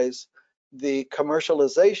authorize the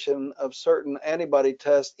commercialization of certain antibody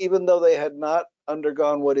tests, even though they had not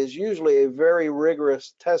undergone what is usually a very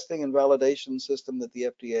rigorous testing and validation system that the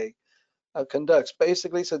FDA conducts.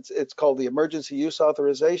 Basically, since it's called the emergency use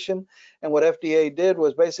authorization, and what FDA did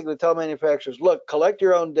was basically tell manufacturers, look, collect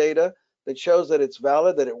your own data that shows that it's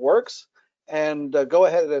valid, that it works, and go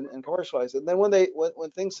ahead and commercialize it. And then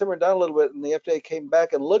when things simmered down a little bit and the FDA came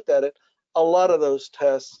back and looked at it, a lot of those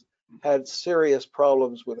tests had serious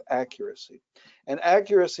problems with accuracy. And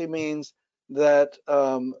accuracy means that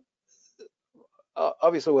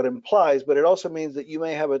obviously what it implies, but it also means that you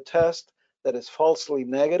may have a test that is falsely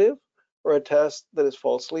negative or a test that is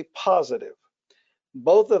falsely positive.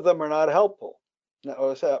 Both of them are not helpful,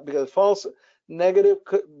 because false negative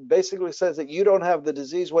basically says that you don't have the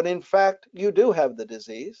disease when in fact you do have the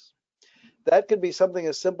disease. That could be something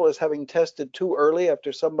as simple as having tested too early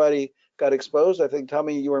after somebody got exposed. I think,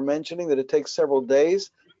 Tommy, you were mentioning that it takes several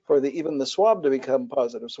days for even the swab to become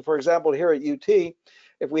positive. So for example, here at UT,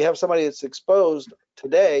 if we have somebody that's exposed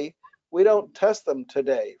today, we don't test them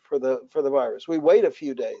today for the virus. We wait a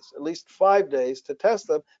few days, at least 5 days, to test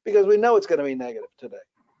them because we know it's going to be negative today.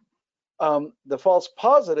 The false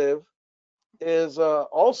positive is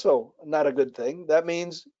also not a good thing. That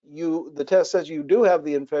means the test says you do have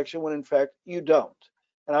the infection when in fact you don't.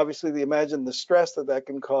 And obviously, imagine the stress that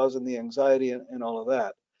can cause and the anxiety and all of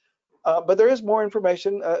that. But there is more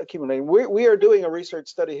information accumulating. We are doing a research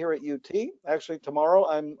study here at UT. Actually, tomorrow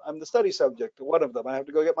I'm the study subject, one of them. I have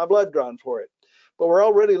to go get my blood drawn for it. But we're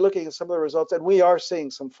already looking at some of the results, and we are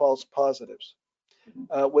seeing some false positives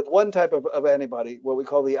with one type of antibody, what we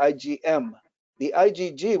call the IgM The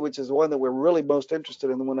IgG, which is the one that we're really most interested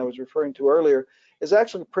in, the one I was referring to earlier, is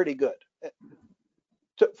actually pretty good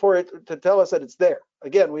for it to tell us that it's there.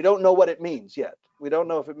 Again, we don't know what it means yet. We don't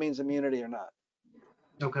know if it means immunity or not.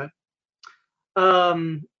 Okay.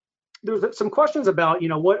 There's some questions about,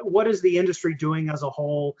 what is the industry doing as a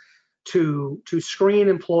whole to screen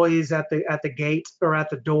employees at the gate or at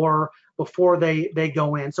the door before they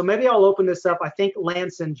go in. So maybe I'll open this up. I think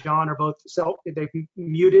Lance and John are both they've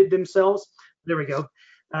muted themselves. There we go.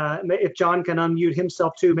 If John can unmute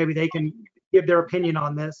himself too, maybe they can give their opinion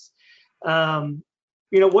on this.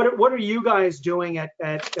 What are you guys doing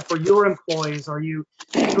for your employees? Are you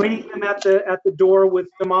screening them at the door with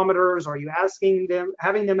thermometers? Are you having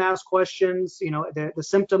them ask questions? The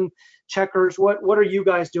symptom checkers. What are you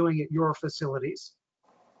guys doing at your facilities?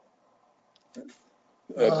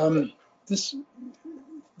 This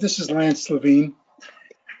is Lance Levine.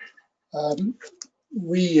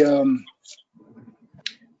 We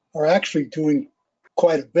are actually doing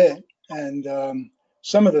quite a bit, and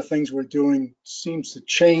some of the things we're doing seems to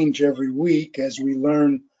change every week as we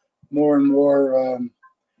learn more and more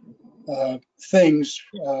things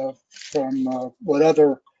from what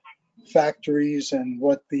other factories and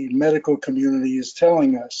what the medical community is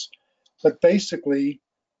telling us. But basically,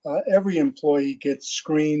 every employee gets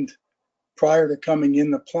screened prior to coming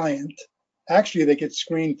in the plant. Actually, they get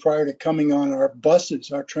screened prior to coming on our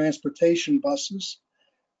buses, our transportation buses,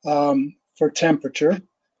 for temperature.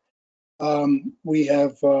 We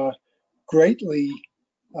have greatly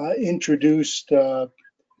introduced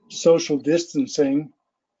social distancing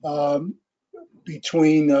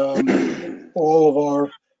between all of our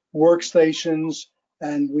workstations,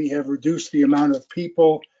 and we have reduced the amount of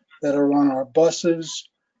people that are on our buses.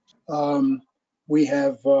 We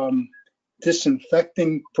have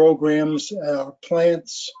disinfecting programs at our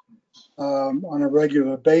plants on a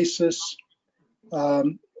regular basis.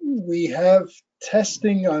 We have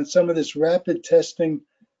testing on some of this rapid testing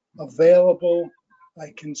available.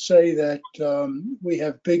 I can say that we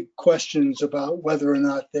have big questions about whether or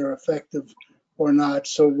not they're effective or not.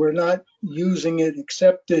 So we're not using it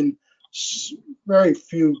except in very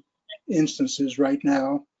few instances right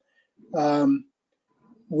now.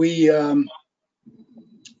 We are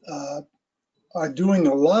doing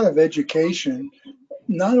a lot of education,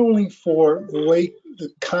 not only for the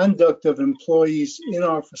conduct of employees in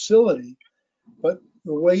our facility, but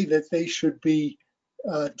the way that they should be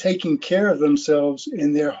taking care of themselves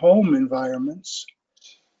in their home environments,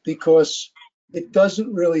 because it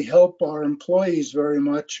doesn't really help our employees very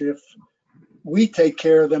much if we take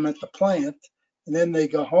care of them at the plant and then they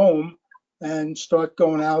go home and start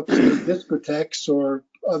going out to discotheques or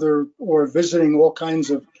visiting all kinds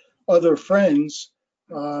of other friends.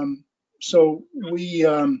 So we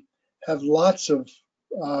have lots of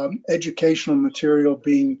educational material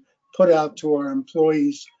being put out to our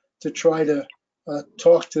employees to try to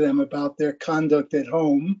talk to them about their conduct at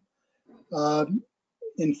home.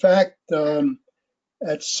 In fact,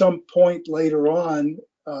 at some point later on,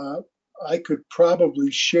 I could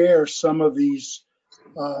probably share some of these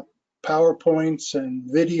PowerPoints and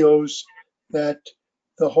videos that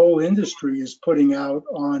the whole industry is putting out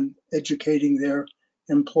on educating their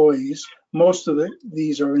employees. Most of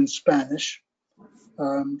these are in Spanish.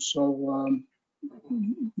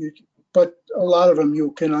 But a lot of them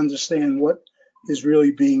you can understand what is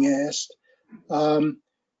really being asked.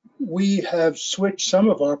 We have switched some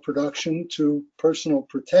of our production to personal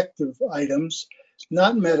protective items,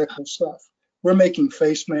 not medical stuff. We're making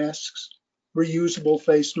face masks, reusable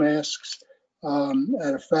face masks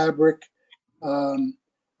out of fabric.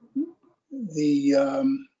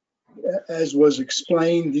 As was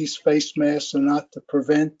explained, these face masks are not to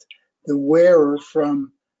prevent the wearer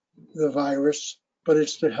from the virus, but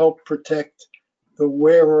it's to help protect the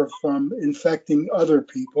wearer from infecting other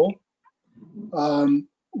people.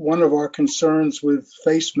 One of our concerns with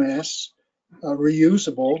face masks,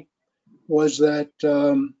 reusable, was that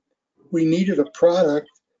we needed a product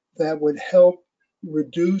that would help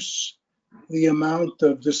reduce the amount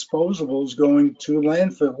of disposables going to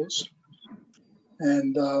landfills.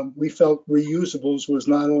 And we felt reusables was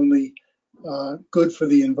not only good for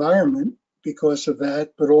the environment because of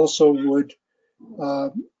that, but also would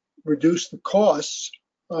reduce the costs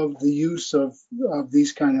of the use of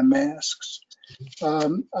these kind of masks.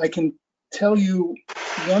 I can tell you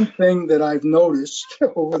one thing that I've noticed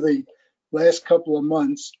over the last couple of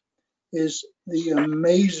months is the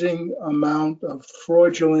amazing amount of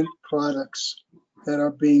fraudulent products that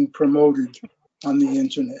are being promoted on the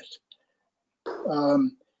internet.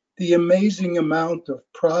 The amazing amount of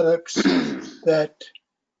products that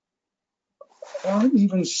aren't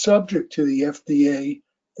even subject to the FDA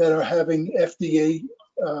that are having FDA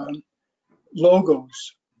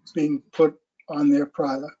logos being put on their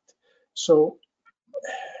product. So,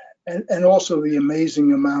 and also the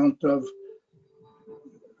amazing amount of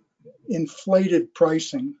inflated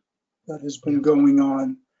pricing that has been going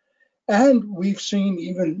on. And we've seen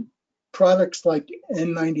even products like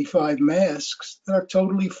N95 masks that are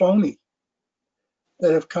totally phony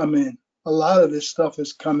that have come in. A lot of this stuff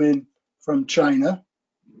has come in from China.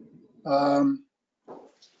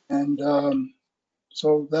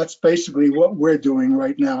 So that's basically what we're doing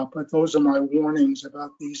right now. But those are my warnings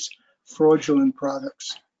about these fraudulent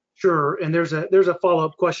products. Sure, and there's a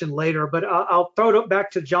follow-up question later, but I'll throw it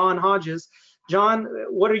back to John Hodges. John,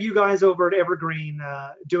 what are you guys over at Evergreen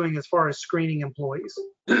doing as far as screening employees?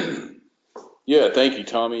 Yeah, thank you,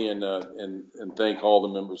 Tommy, and thank all the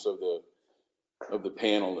members of the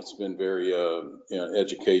panel. It's been very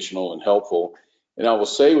educational and helpful. And I will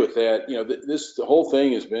say with that, the whole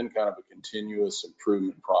thing has been kind of a continuous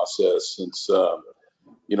improvement process since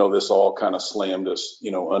this all kind of slammed us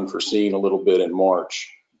unforeseen a little bit in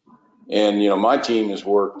March. And my team has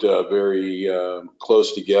worked very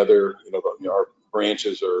close together. Our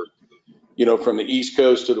branches are from the East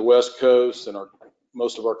Coast to the West Coast, and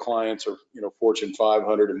most of our clients are Fortune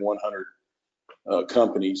 500 and 100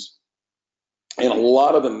 companies. And a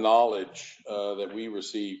lot of the knowledge that we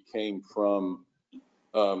received came from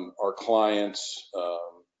our clients,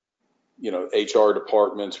 HR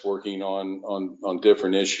departments working on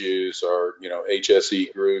different issues, our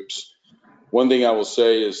HSE groups. One thing I will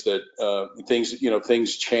say is that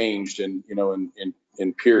things changed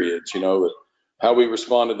in periods. How we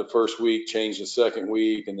responded the first week changed the second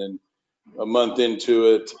week, and then a month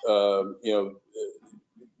into it,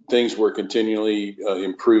 things were continually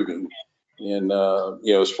improving. And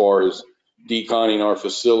as far as deconning our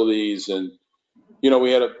facilities, and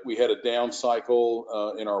we had a down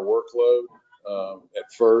cycle in our workload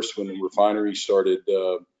at first when the refinery started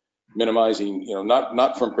minimizing,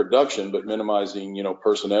 not from production, but minimizing,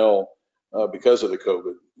 personnel because of the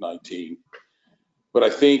COVID-19. But I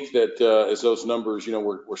think that as those numbers,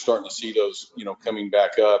 we're starting to see those, coming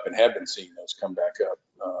back up, and have been seeing those come back up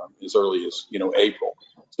as early as, April.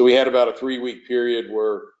 So we had about a 3-week period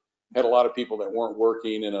where had a lot of people that weren't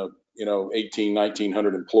working in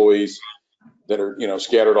 1,900 employees that are,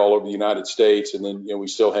 scattered all over the United States. And then, we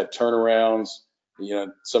still had turnarounds.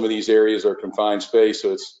 Some of these areas are confined space,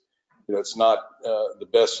 so it's, it's not the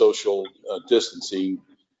best social distancing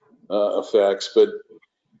effects. But,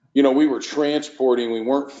 we were transporting, we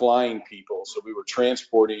weren't flying people, so we were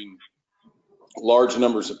transporting large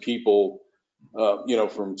numbers of people,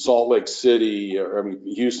 from Salt Lake City,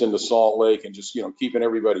 Houston to Salt Lake, and just, keeping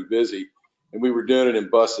everybody busy. And we were doing it in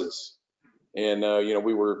buses. And,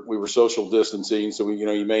 we were social distancing. So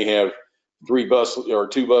you may have 2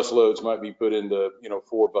 bus loads might be put into,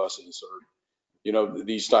 4 buses, or,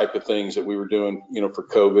 these type of things that we were doing, for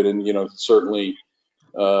COVID. And, certainly,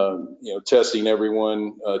 testing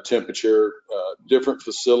everyone, temperature, different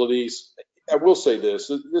facilities. I will say this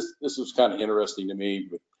was kind of interesting to me,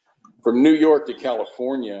 but from New York to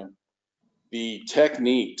California, the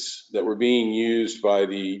techniques that were being used by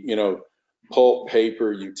the, pulp,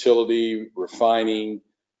 paper, utility, refining,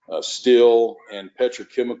 steel, and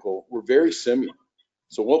petrochemical were very similar.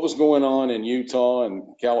 So what was going on in Utah and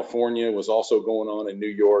California was also going on in New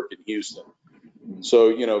York and Houston.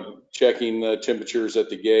 So, checking the temperatures at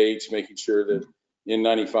the gates, making sure that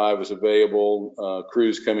N95 was available,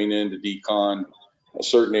 crews coming in to decon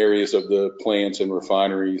certain areas of the plants and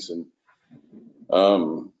refineries. And,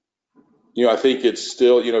 I think it's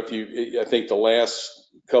still, I think the last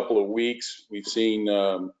couple of weeks we've seen,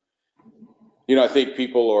 I think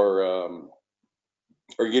people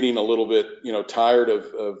are getting a little bit, tired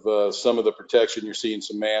of some of the protection. You're seeing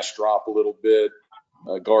some masks drop a little bit,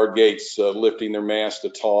 guard gates lifting their masks to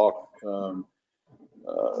talk,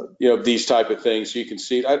 these type of things. So you can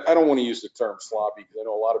see, I don't want to use the term sloppy, because I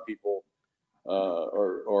know a lot of people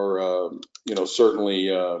certainly,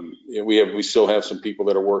 we still have some people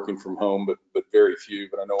that are working from home, but very few.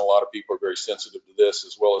 But I know a lot of people are very sensitive to this,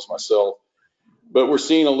 as well as myself. But we're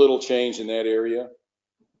seeing a little change in that area.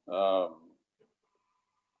 And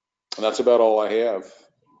that's about all I have.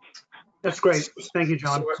 That's great. Thank you,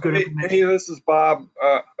 John. It's good information. Hey, this is Bob.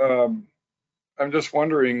 I'm just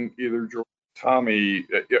wondering, either George or Tommy,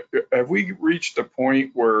 have we reached a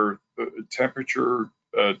point where the temperature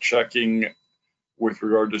checking with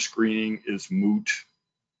regard to screening is moot?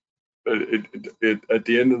 At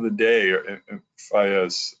the end of the day,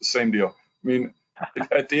 same deal. I mean,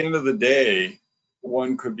 at the end of the day,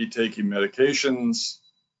 one could be taking medications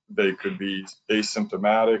they could be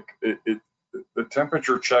asymptomatic. The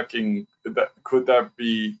temperature checking, could that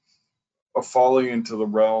be falling into the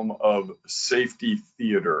realm of safety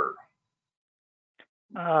theater?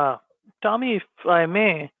 Tommy, if I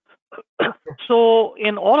may, so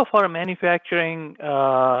in all of our manufacturing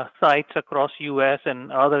sites across US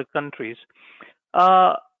and other countries,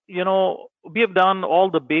 we have done all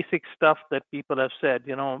the basic stuff that people have said,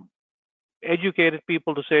 educated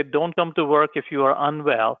people to say, don't come to work if you are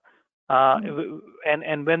unwell.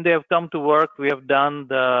 And when they have come to work, we have done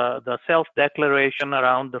the self-declaration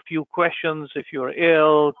around the few questions. If you're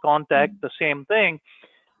ill, contact the same thing.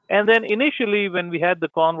 And then initially, when we had the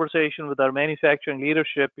conversation with our manufacturing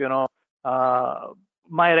leadership,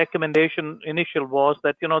 my recommendation initial was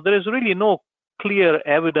that, there is really no clear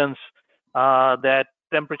evidence that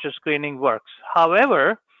temperature screening works.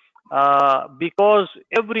 However, because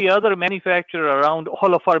every other manufacturer around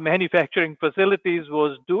all of our manufacturing facilities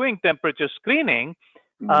was doing temperature screening,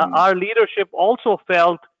 our leadership also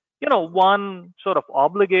felt, one, sort of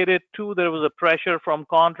obligated. Two, there was a pressure from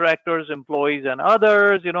contractors, employees, and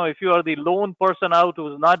others. If you are the lone person out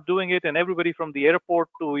who's not doing it, and everybody from the airport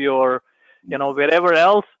to your, wherever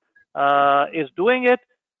else is doing it,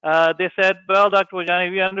 they said, well, Dr.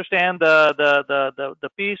 Vajani, we understand the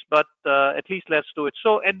piece, but at least let's do it.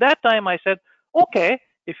 So at that time, I said, okay,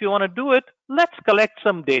 if you want to do it, let's collect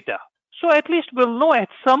some data. So at least we'll know at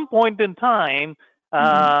some point in time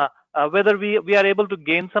whether we are able to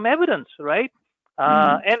gain some evidence, right?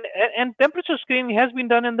 And temperature screening has been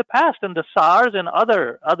done in the past in the SARS and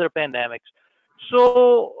other pandemics.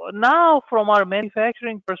 So now, from our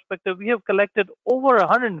manufacturing perspective, we have collected over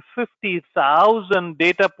 150,000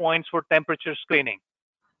 data points for temperature screening.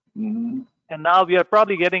 And now we are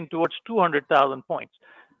probably getting towards 200,000 points.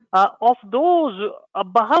 Of those,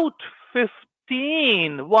 about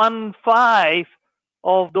 15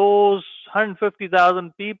 of those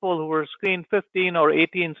 150,000 people who were screened, 15 or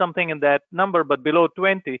 18, something in that number, but below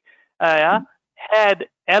 20, had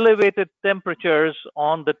elevated temperatures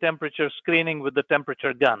on the temperature screening with the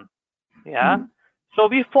temperature gun. So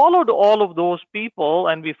we followed all of those people,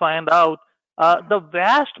 and we find out the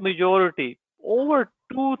vast majority, over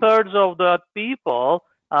 2/3 of the people,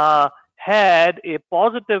 had a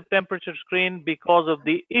positive temperature screen because of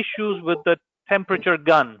the issues with the temperature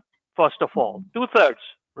gun, first of all. 2/3,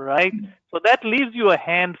 right? So that leaves you a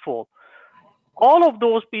handful. All of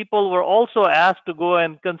those people were also asked to go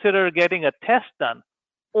and consider getting a test done.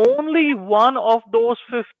 Only one of those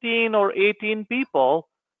 15 or 18 people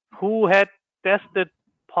who had tested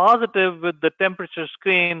positive with the temperature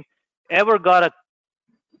screen ever got a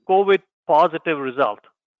COVID positive result.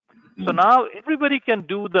 So now everybody can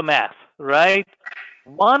do the math, right?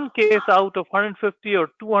 One case out of 150 or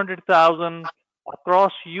 200,000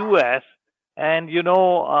 across US, and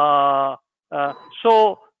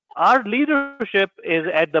so our leadership is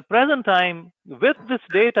at the present time with this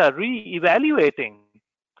data re-evaluating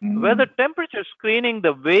whether temperature screening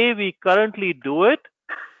the way we currently do it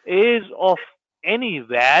is of any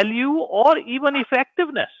value or even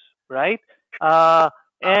effectiveness, right?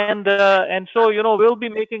 And so we'll be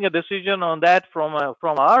making a decision on that from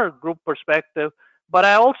our group perspective. But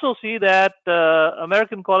I also see that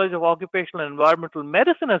American College of Occupational and Environmental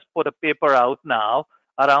Medicine has put a paper out now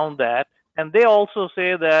around that, and they also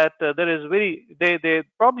say that there is they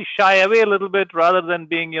probably shy away a little bit rather than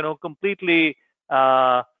being completely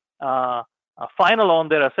final on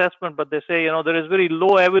their assessment, but they say there is very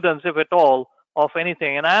low evidence, if at all, of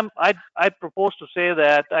anything. And I'd propose to say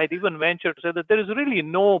that I'd even venture to say that there is really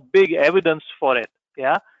no big evidence for it,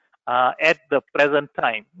 at the present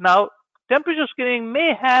time. Now, temperature screening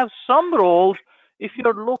may have some roles if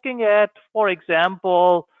you're looking at, for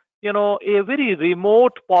example, a very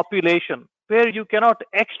remote population where you cannot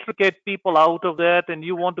extricate people out of that and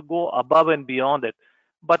you want to go above and beyond it.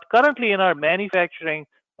 But currently in our manufacturing,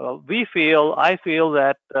 I feel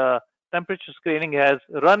that temperature screening has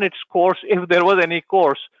run its course, if there was any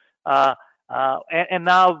course, and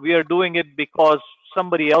now we are doing it because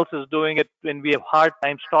somebody else is doing it, and we have hard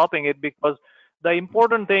time stopping it. Because the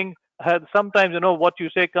important thing, sometimes what you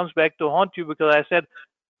say comes back to haunt you, because I said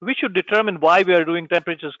we should determine why we are doing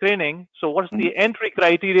temperature screening. So what's the entry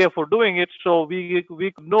criteria for doing it, so we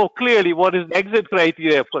know clearly what is the exit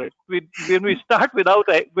criteria for it. When we start without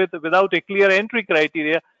a clear entry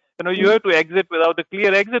criteria, you have to exit without a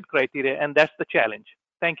clear exit criteria, and that's the challenge.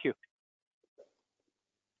 Thank you.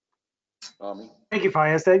 Thank you,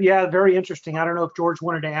 Faiz. Yeah, very interesting. I don't know if George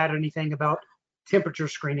wanted to add anything about temperature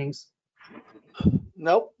screenings.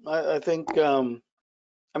 Nope. I think,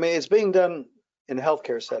 it's being done in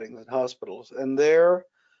healthcare settings, in hospitals, and there,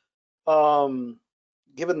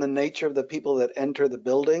 given the nature of the people that enter the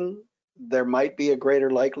building, there might be a greater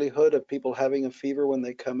likelihood of people having a fever when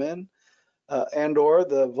they come in, and or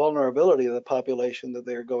the vulnerability of the population that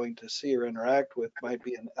they're going to see or interact with might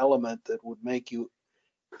be an element that would make you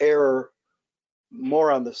err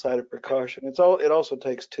more on the side of precaution. It also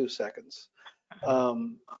takes 2 seconds.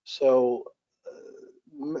 In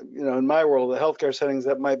my world, the healthcare settings,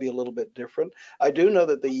 that might be a little bit different. I do know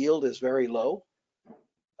that the yield is very low,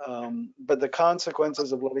 but the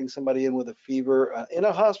consequences of letting somebody in with a fever in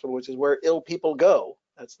a hospital, which is where ill people go,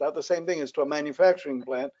 that's not the same thing as to a manufacturing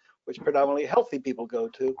plant, which predominantly healthy people go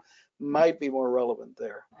to, might be more relevant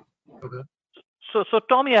there. Okay. So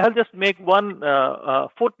Tommy, I'll just make one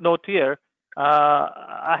footnote here.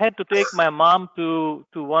 I had to take my mom to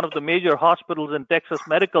one of the major hospitals in Texas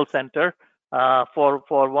Medical Center for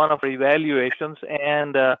one of her evaluations,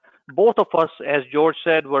 and both of us, as George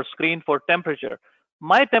said, were screened for temperature.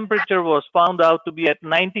 My temperature was found out to be at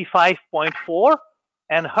 95.4,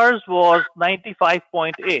 and hers was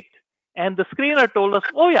 95.8. And the screener told us,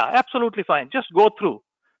 oh yeah, absolutely fine, just go through.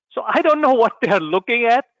 So I don't know what they're looking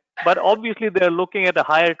at, but obviously they're looking at a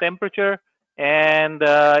higher temperature. And,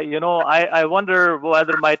 I wonder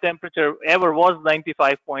whether my temperature ever was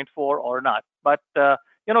 95.4 or not. But,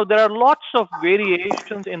 there are lots of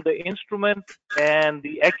variations in the instrument and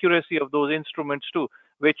the accuracy of those instruments too,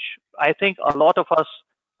 which I think a lot of us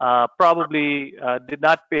probably did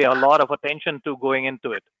not pay a lot of attention to going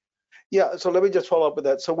into it. Yeah, so let me just follow up with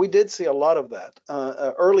that. So we did see a lot of that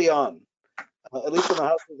early on, at least in the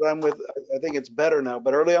hospitals I'm with. I think it's better now,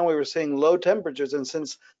 but early on we were seeing low temperatures. And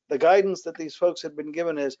since the guidance that these folks had been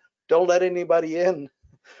given is don't let anybody in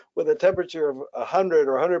with a temperature of 100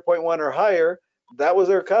 or 100.1 or higher, that was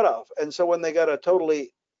their cutoff. And so when they got a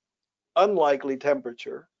totally unlikely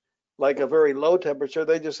temperature, like a very low temperature,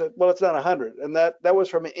 they just said, well, it's not 100. And that was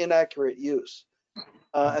from inaccurate use.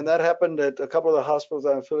 And that happened at a couple of the hospitals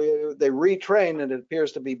I'm affiliated with. They retrained, and it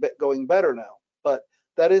appears to be going better now. But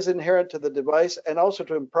that is inherent to the device and also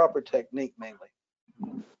to improper technique mainly.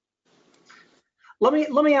 Let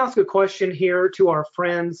me ask a question here to our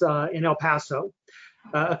friends in El Paso.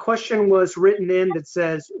 A question was written in that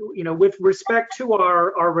says, with respect to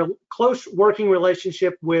our close working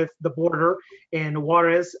relationship with the border in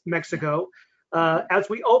Juarez, Mexico, as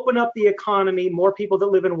we open up the economy, more people that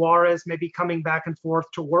live in Juarez may be coming back and forth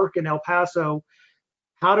to work in El Paso.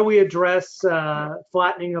 How do we address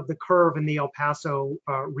flattening of the curve in the El Paso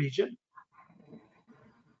region?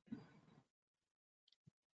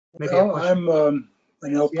 Well, I'm an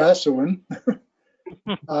El Pasoan.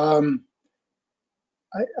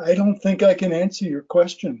 I don't think I can answer your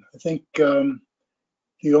question. I think the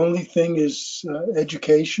only thing is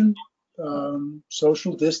education,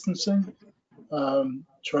 social distancing,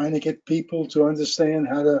 trying to get people to understand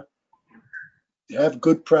how to have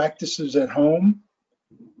good practices at home.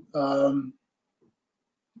 Other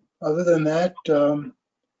than that,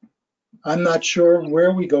 I'm not sure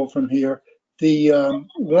where we go from here.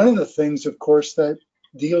 One of the things, of course, that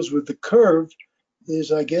deals with the curve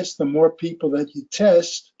is, I guess, the more people that you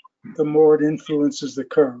test, the more it influences the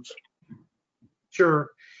curve.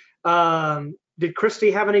 Sure. Did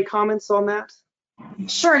Christy have any comments on that?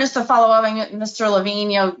 Sure. Just to follow up, Mr.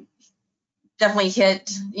 Levine, definitely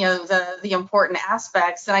hit, the important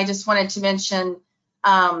aspects. And I just wanted to mention,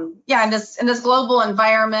 in this global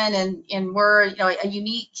environment, and we're, a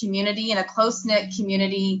unique community and a close-knit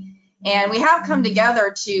community, and we have come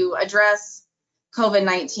together to address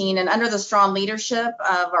COVID-19, and under the strong leadership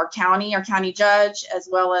of our county judge, as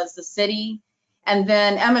well as the city. And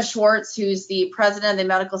then Emma Schwartz, who's the president of the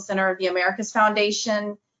Medical Center of the Americas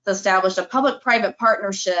Foundation, has established a public-private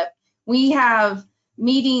partnership. We have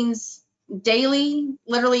meetings daily,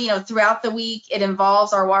 literally, throughout the week. It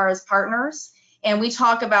involves our Juarez partners, and we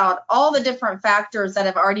talk about all the different factors that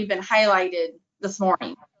have already been highlighted this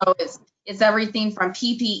morning. So it's everything from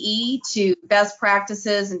PPE to best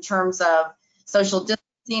practices in terms of social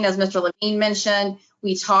distancing, as Mr. Levine mentioned.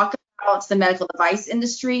 We talk about the medical device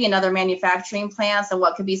industry and other manufacturing plants and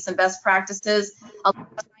what could be some best practices. A lot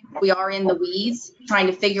of times we are in the weeds trying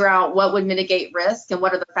to figure out what would mitigate risk and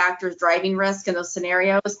what are the factors driving risk in those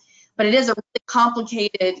scenarios. But it is a really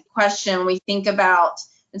complicated question when we think about,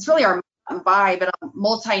 it's really our but a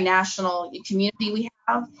multinational community we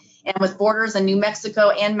have. And with borders in New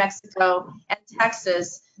Mexico and Mexico and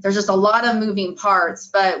Texas, there's just a lot of moving parts,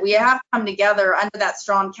 but we have come together under that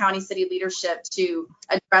strong county city leadership to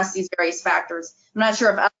address these various factors. I'm not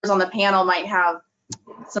sure if others on the panel might have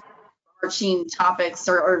some overarching topics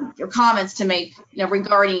or comments to make,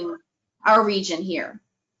 regarding our region here.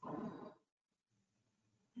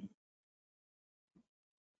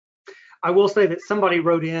 I will say that somebody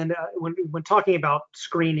wrote in when talking about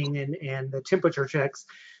screening and the temperature checks,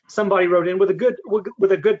 somebody wrote in with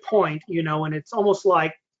a good point, you know, and it's almost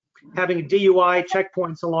like having DUI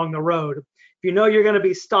checkpoints along the road. If you know you're going to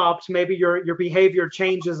be stopped, maybe your behavior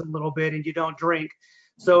changes a little bit and you don't drink.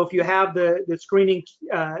 So if you have the screening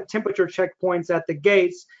temperature checkpoints at the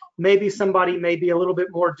gates, maybe somebody may be a little bit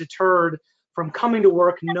more deterred from coming to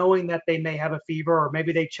work knowing that they may have a fever, or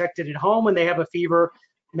maybe they checked it at home and they have a fever.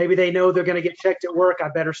 Maybe they know they're going to get checked at work. I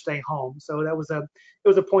better stay home. So it was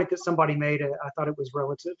a point that somebody made. I thought it was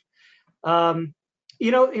relative.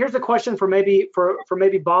 You know, here's a question for maybe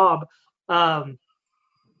Bob. A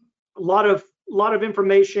lot of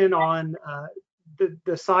information on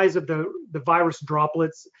the size of the virus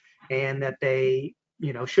droplets, and that they,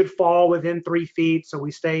 you know, should fall within 3 feet, so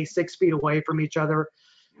we stay 6 feet away from each other.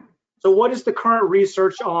 So what is the current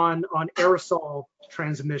research on aerosol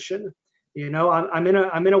transmission? You know, I'm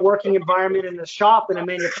in a working environment in a shop in a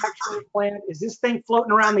manufacturing plant. Is this thing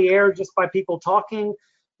floating around the air just by people talking?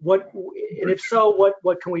 And if so,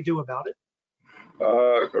 what can we do about it?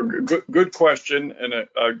 Good question, and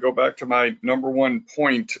I go back to my number one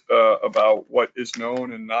point about what is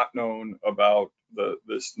known and not known about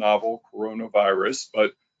this novel coronavirus.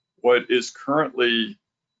 But what is currently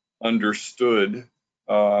understood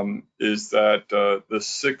is that the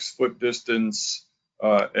 6 foot distance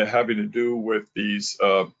having to do with these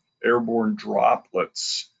airborne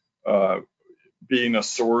droplets being a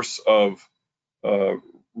source of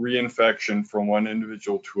reinfection from one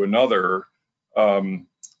individual to another. And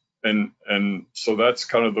so that's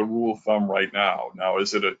kind of the rule of thumb right now. Now,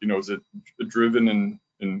 is it driven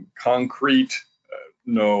in concrete?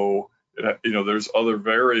 No, there's other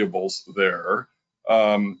variables there.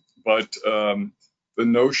 But the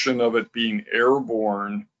notion of it being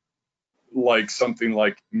airborne, like something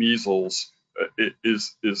like measles,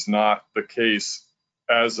 is not the case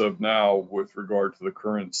as of now with regard to the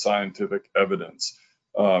current scientific evidence.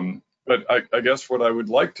 But I guess what I would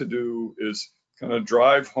like to do is kind of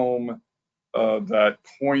drive home that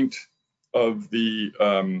point of the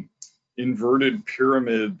inverted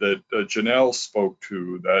pyramid that Janelle spoke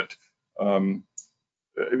to, that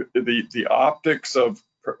the optics of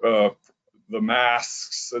the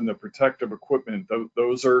masks and the protective equipment,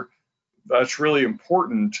 that's really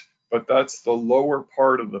important, but that's the lower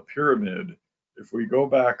part of the pyramid. If we go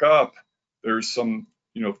back up, there's some,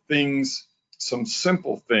 things, some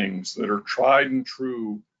simple things that are tried and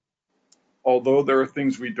true. Although there are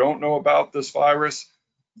things we don't know about this virus,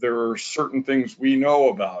 there are certain things we know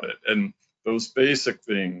about it. And those basic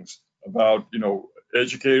things about,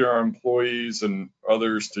 educating our employees and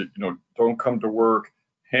others to, don't come to work,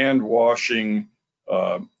 hand washing,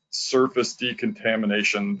 surface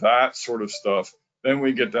decontamination, that sort of stuff. Then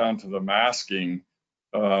we get down to the masking.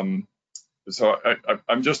 So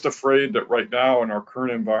I'm just afraid that right now in our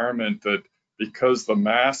current environment, that because the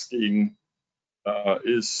masking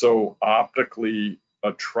is so optically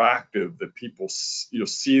attractive, that people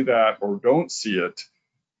see that or don't see it,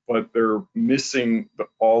 but they're missing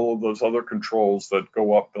all of those other controls that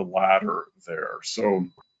go up the ladder there. So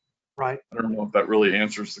right. I don't know if that really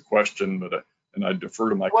answers the question, but and I defer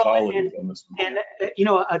to my colleagues on this one.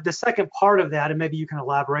 And the second part of that, and maybe you can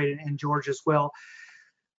elaborate, and George as well.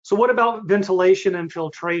 So what about ventilation and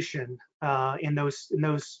filtration in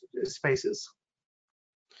those spaces?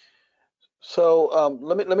 So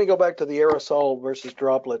let me go back to the aerosol versus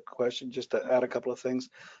droplet question, just to add a couple of things.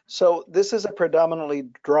 So this is a predominantly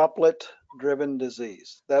droplet-driven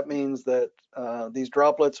disease. That means that these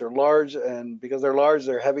droplets are large, and because they're large,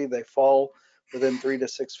 they're heavy, they fall within 3 to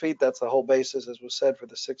 6 feet. That's the whole basis, as was said, for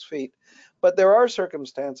the 6 feet. But there are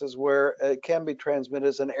circumstances where it can be transmitted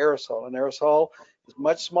as an aerosol. An aerosol is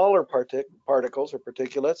much smaller particles or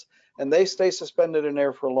particulates, and they stay suspended in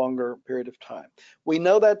air for a longer period of time. We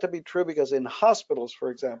know that to be true because in hospitals,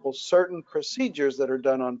 for example, certain procedures that are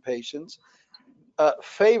done on patients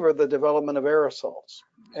favor the development of aerosols.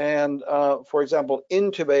 And for example,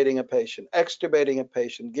 intubating a patient, extubating a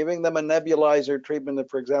patient, giving them a nebulizer treatment,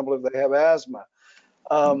 for example, if they have asthma,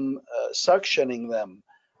 suctioning them,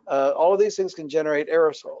 all of these things can generate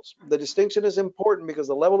aerosols. The distinction is important because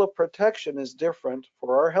the level of protection is different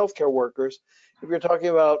for our healthcare workers if you're talking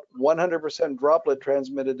about 100% droplet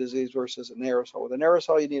transmitted disease versus an aerosol. With an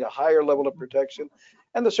aerosol, you need a higher level of protection,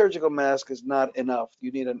 and the surgical mask is not enough.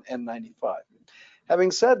 You need an N95.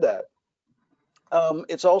 Having said that,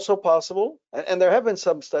 it's also possible, and there have been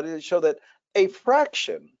some studies that show that a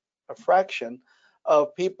fraction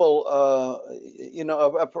of people,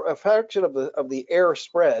 a fraction of the air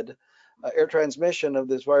spread, air transmission of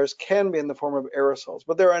this virus can be in the form of aerosols.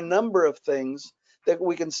 But there are a number of things that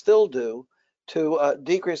we can still do to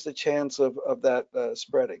decrease the chance of that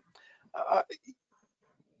spreading.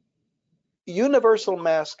 Universal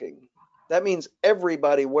masking, that means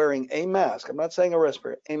everybody wearing a mask. I'm not saying a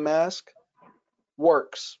respirator, a mask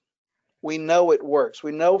works. We know it works.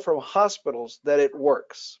 We know from hospitals that it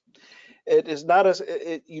works. It is not as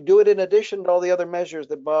you do it in addition to all the other measures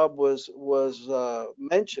that Bob was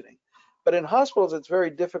mentioning. But in hospitals, it's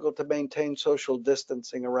very difficult to maintain social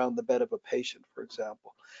distancing around the bed of a patient, for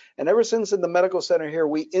example. And ever since in the medical center here,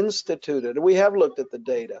 we instituted, and we have looked at the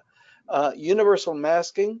data, universal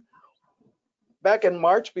masking. Back in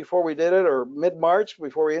March, before we did it, or mid-March,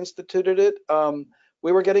 before we instituted it,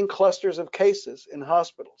 we were getting clusters of cases in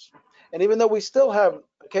hospitals. And even though we still have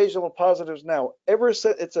occasional positives now, ever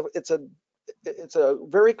since it's a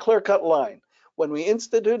very clear-cut line. When we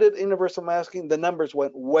instituted universal masking, the numbers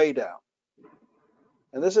went way down.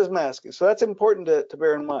 And this is masking. So that's important to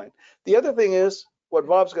bear in mind. The other thing is what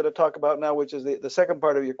Bob's going to talk about now, which is the second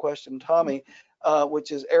part of your question, Tommy,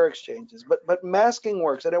 which is air exchanges. But masking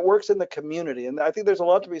works, and it works in the community. And I think there's a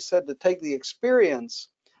lot to be said to take the experience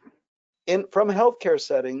from healthcare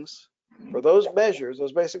settings for those measures,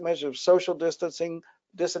 those basic measures of social distancing,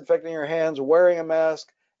 disinfecting your hands, wearing a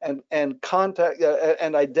mask, and contact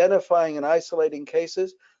and identifying and isolating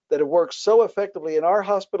cases that have worked so effectively in our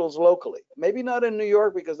hospitals locally. Maybe not in New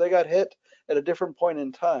York because they got hit at a different point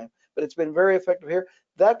in time, but it's been very effective here.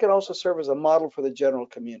 That can also serve as a model for the general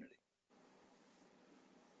community.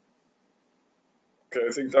 Okay,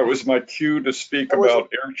 I think that was my cue to speak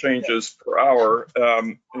about air changes per hour.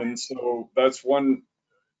 And so that's one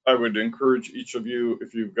I would encourage each of you,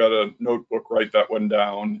 if you've got a notebook, write that one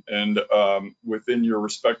down. And within your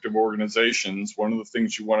respective organizations, one of the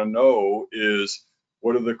things you want to know is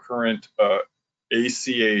what are the current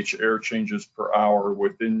ACH, air changes per hour,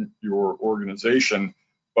 within your organization.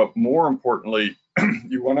 But more importantly,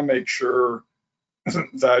 you want to make sure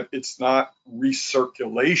that it's not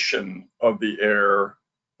recirculation of the air,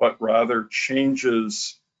 but rather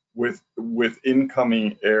changes with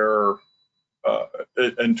incoming air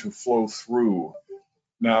and to flow through.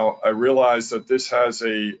 Now, I realize that this has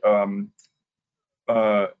an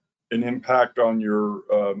impact on your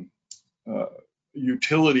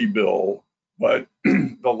utility bill, but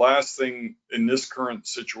the last thing in this current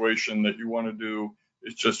situation that you want to do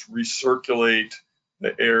is just recirculate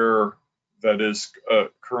the air that is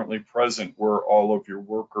currently present where all of your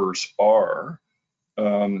workers are.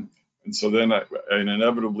 And so then I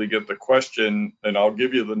inevitably get the question, and I'll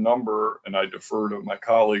give you the number, and I defer to my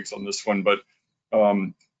colleagues on this one, but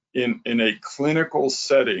in a clinical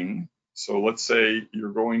setting, so let's say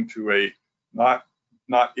you're going to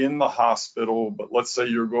not in the hospital, but let's say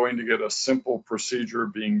you're going to get a simple procedure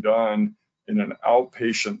being done in an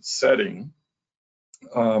outpatient setting,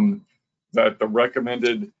 that the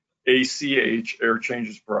recommended ACH, air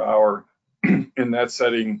changes per hour, in that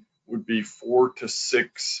setting would be 4 to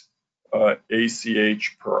 6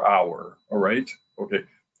 ACH per hour. All right. Okay.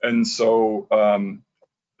 And so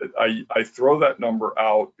I throw that number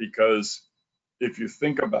out because if you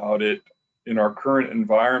think about it, in our current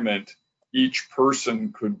environment, each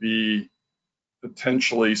person could be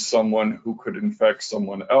potentially someone who could infect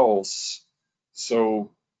someone else.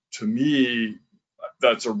 So to me,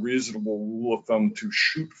 that's a reasonable rule of thumb to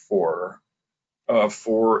shoot for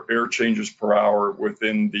air changes per hour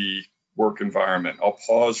within the work environment. I'll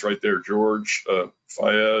pause right there, George,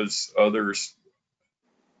 Fayez, others.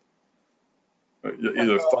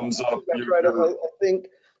 Either thumbs up. That's right. I think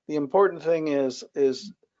the important thing is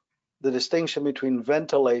the distinction between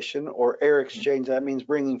ventilation or air exchange. That means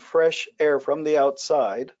bringing fresh air from the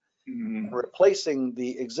outside, replacing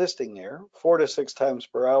the existing air 4 to 6 times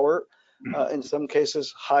per hour. In some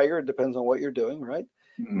cases higher, it depends on what you're doing, right?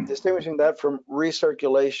 Distinguishing that from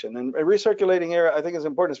recirculation. And recirculating air, I think, is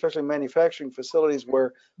important, especially in manufacturing facilities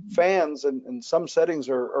where fans in some settings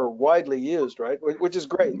are widely used, right? Which is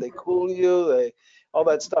great. They cool you, all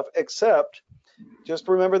that stuff, except just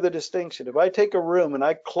remember the distinction. If I take a room and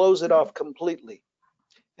I close it off completely,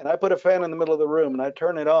 and I put a fan in the middle of the room and I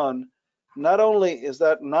turn it on, not only is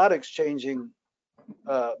that not exchanging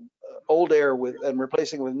old air and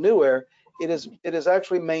replacing with new air, it is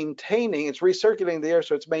actually maintaining, it's recirculating the air,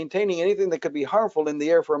 so it's maintaining anything that could be harmful in the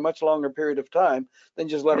air for a much longer period of time than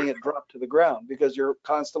just letting it drop to the ground, because you're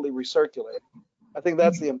constantly recirculating. I think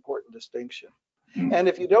that's the important distinction. And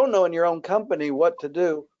if you don't know in your own company what to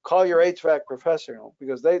do, call your HVAC professional,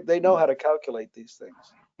 because they know how to calculate these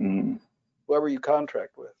things, whoever you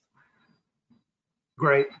contract with.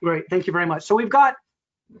 Great. Thank you very much. So we've got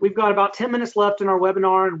about 10 minutes left in our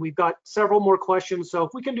webinar, and we've got several more questions. So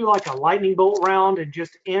if we can do like a lightning bolt round and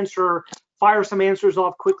just answer fire some answers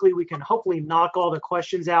off quickly. We can hopefully knock all the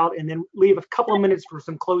questions out and then leave a couple of minutes for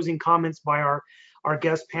some closing comments by our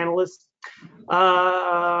guest panelists.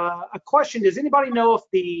 A question: does anybody know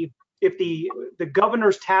if the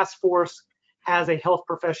governor's task force has a health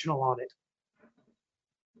professional on it?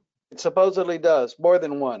 It supposedly does, more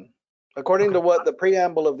than one. According to what the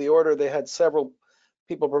preamble of the order, they had several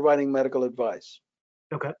people providing medical advice.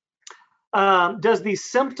 Okay. Does the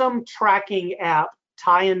symptom tracking app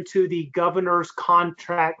tie into the governor's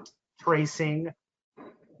contact tracing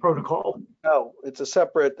protocol? No, it's a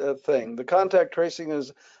separate thing. The contact tracing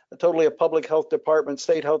is totally a public health department,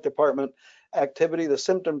 state health department activity. The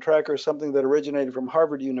symptom tracker is something that originated from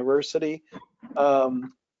Harvard University,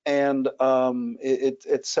 and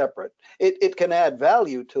it's separate. It can add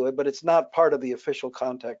value to it, but it's not part of the official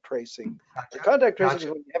contact tracing. The contact tracing is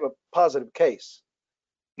when you have a positive case.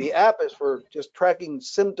 The app is for just tracking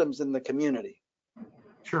symptoms in the community.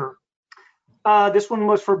 Sure. This one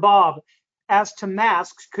was for Bob. As to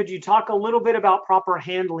masks, could you talk a little bit about proper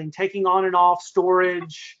handling, taking on and off,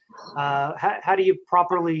 storage? How do you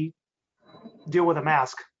properly deal with a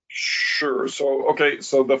mask? Sure. So, okay.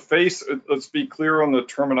 So the face, let's be clear on the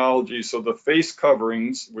terminology. So the face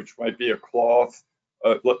coverings, which might be a cloth,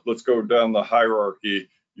 let's go down the hierarchy.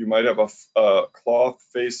 You might have a cloth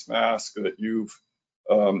face mask that you've,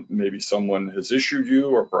 maybe someone has issued you,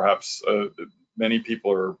 or perhaps many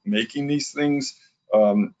people are making these things.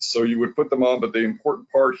 So you would put them on, but the important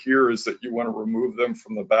part here is that you want to remove them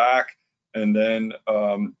from the back. And then,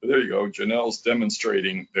 there you go, Janelle's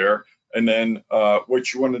demonstrating there. And then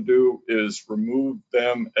what you want to do is remove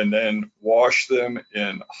them and then wash them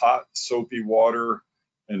in hot soapy water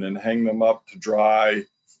and then hang them up to dry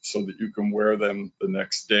so that you can wear them the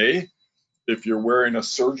next day. If you're wearing a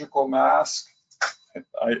surgical mask,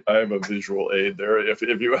 I have a visual aid there. If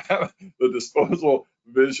you have the disposable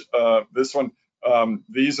this one,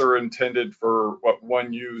 these are intended for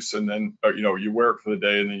one use, and then you wear it for the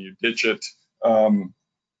day and then you ditch it.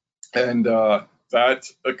 That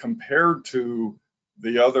compared to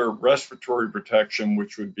the other respiratory protection,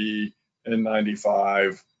 which would be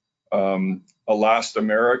N95,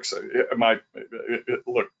 elastomerics.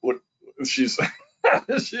 Look, she's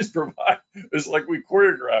providing. It's like we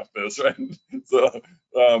choreographed this, right? So,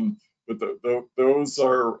 but those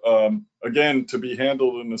are again to be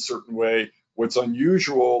handled in a certain way. What's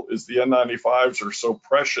unusual is the N95s are so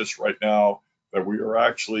precious right now that we are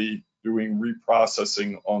actually doing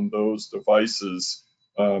reprocessing on those devices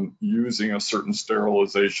using a certain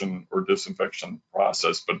sterilization or disinfection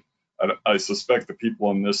process. But I suspect the people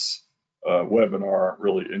on this webinar aren't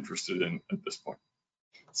really interested in at this point.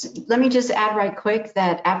 So let me just add right quick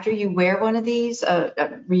that after you wear one of these,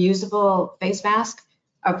 a reusable face mask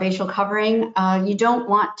or facial covering, you don't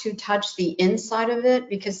want to touch the inside of it,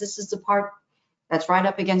 because this is the part that's right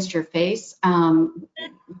up against your face.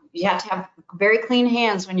 You have to have very clean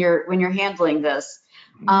hands when you're handling this,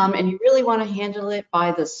 and you really want to handle it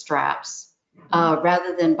by the straps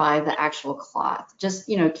rather than by the actual cloth. Just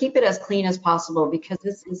keep it as clean as possible, because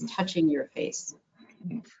this is touching your face.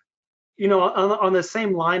 On the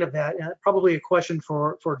same line of that, probably a question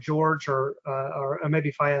for George or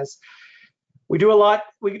maybe Fayez. We do a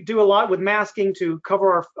lot with masking to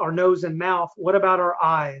cover our nose and mouth. What about our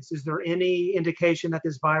eyes? Is there any indication that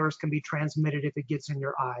this virus can be transmitted if it gets in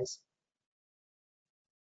your eyes?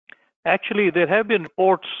 Actually, there have been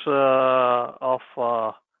reports of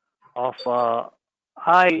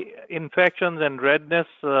eye infections and redness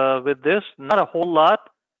with this. Not a whole lot,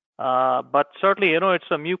 but certainly, it's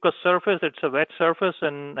a mucous surface, it's a wet surface,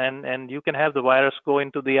 and you can have the virus go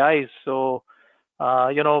into the eyes. So,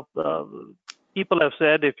 people have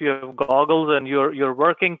said if you have goggles and you're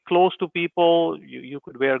working close to people, you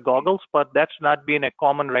could wear goggles, but that's not been a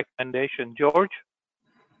common recommendation. George?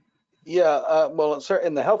 Yeah, well,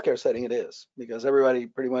 in the healthcare setting it is, because everybody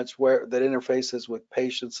pretty much that interfaces with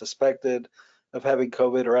patients suspected of having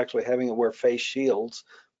COVID or actually having to wear face shields,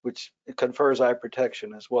 which confers eye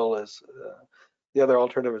protection, as well as the other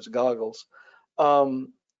alternative is goggles.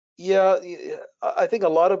 Yeah, I think a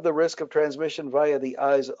lot of the risk of transmission via the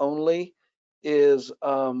eyes only is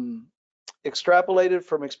extrapolated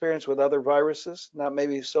from experience with other viruses, not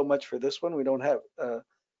maybe so much for this one. We don't have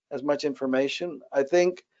as much information. I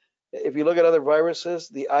think if you look at other viruses,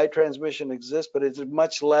 the eye transmission exists, but it's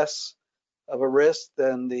much less of a risk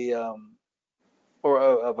than the or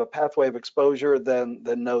of a pathway of exposure than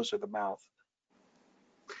the nose or the mouth.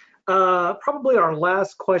 Probably our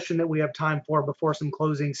last question that we have time for before some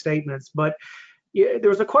closing statements, but there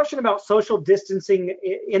was a question about social distancing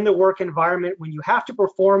in the work environment when you have to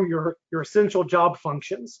perform your essential job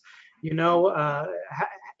functions.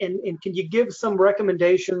 And can you give some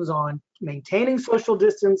recommendations on maintaining social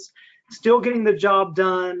distance, still getting the job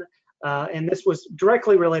done? And this was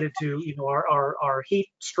directly related to, our heat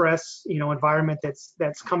stress, environment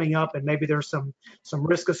that's coming up, and maybe there's some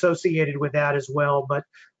risk associated with that as well. But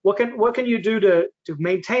what can you do to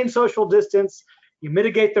maintain social distance? You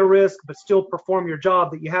mitigate the risk, but still perform your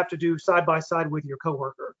job that you have to do side by side with your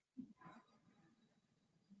coworker.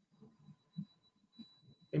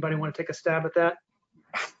 Anybody want to take a stab at that?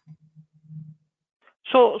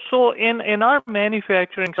 So in our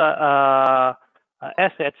manufacturing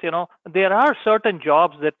assets, there are certain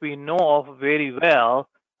jobs that we know of very well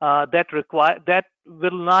that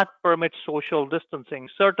will not permit social distancing.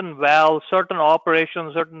 Certain valves, certain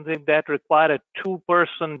operations, certain things that require a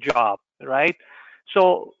 2-person job, right?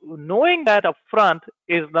 So knowing that upfront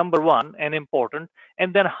is number one and important,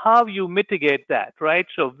 and then how you mitigate that, right?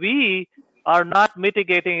 So we are not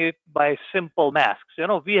mitigating it by simple masks.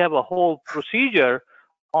 We have a whole procedure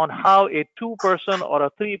on how a 2-person or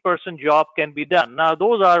a 3-person job can be done. Now,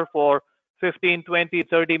 those are for 15, 20,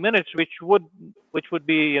 30 minutes, which would be, which would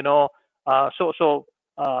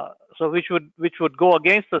go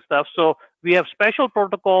against the stuff. So we have special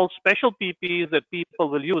protocols, special PPEs that people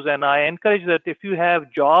will use. And I encourage that if you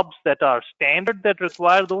have jobs that are standard that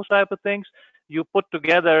require those type of things, you put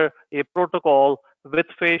together a protocol with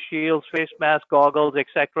face shields, face masks, goggles, et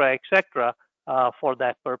cetera, for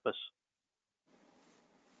that purpose.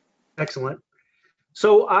 Excellent.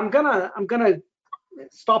 So I'm gonna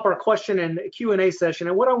stop our question and Q&A session,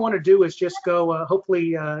 and what I want to do is just go.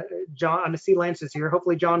 Hopefully, John. I see Lance is here.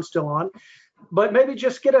 Hopefully, John's still on. But maybe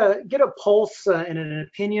just get a pulse and an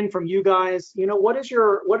opinion from you guys. What is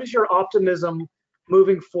your optimism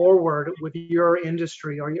moving forward with your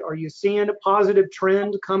industry? Are you seeing a positive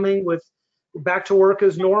trend coming with back to work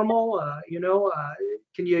as normal?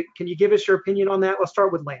 Can you give us your opinion on that? Let's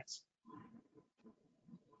start with Lance.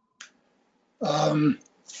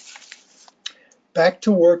 Back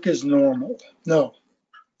to work as normal. No.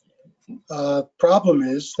 Problem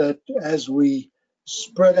is that as we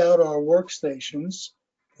spread out our workstations,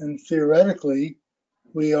 and theoretically,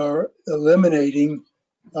 we are eliminating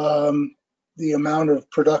the amount of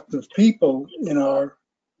productive people in a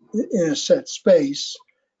set space,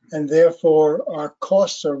 and therefore our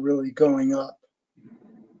costs are really going up.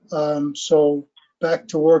 So back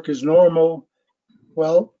to work as normal.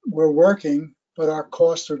 Well, we're working, but our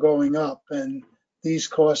costs are going up, and these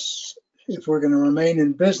costs, if we're going to remain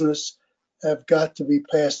in business, have got to be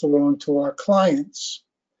passed along to our clients.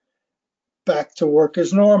 Back to work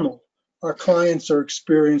as normal. Our clients are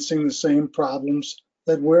experiencing the same problems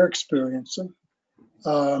that we're experiencing.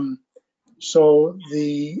 And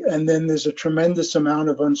then there's a tremendous amount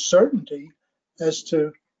of uncertainty as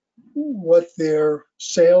to what their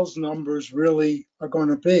sales numbers really are going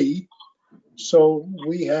to be. So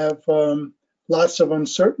we have lots of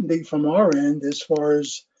uncertainty from our end as far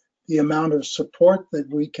as the amount of support that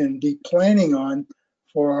we can be planning on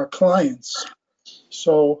for our clients.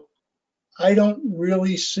 So I don't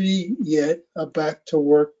really see yet a back to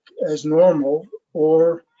work as normal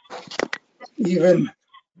or even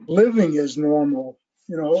living as normal.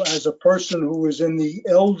 As a person who is in the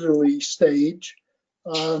elderly stage,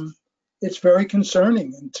 it's very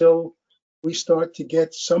concerning until we start to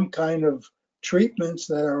get some kind of treatments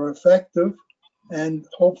that are effective and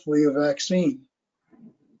hopefully a vaccine.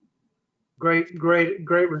 Great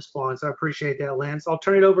response. I appreciate that, Lance. I'll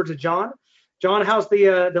turn it over to John. John, how's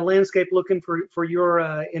the landscape looking for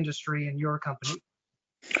your industry and your company?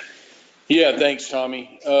 Yeah, thanks,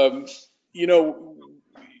 Tommy.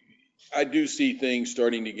 I do see things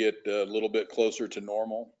starting to get a little bit closer to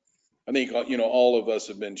normal. I think, all of us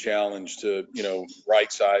have been challenged to,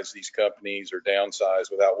 right size these companies or downsize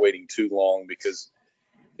without waiting too long, because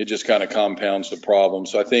it just kind of compounds the problem.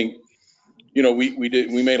 So I think,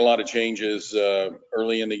 we made a lot of changes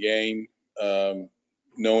early in the game,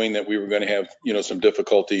 knowing that we were going to have, some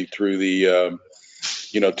difficulty through the,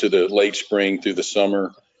 to the late spring through the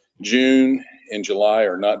summer. June and July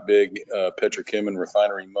are not big petrochem and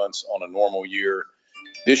refinery months on a normal year.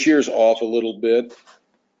 This year's off a little bit.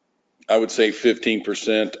 I would say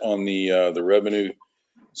 15% on the revenue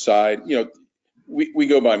side. We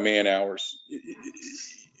go by man hours.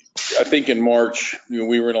 I think in March,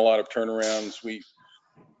 we were in a lot of turnarounds. We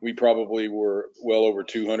probably were well over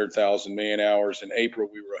 200,000 man hours. In April,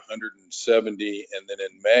 we were 170, and then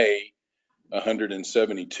in May,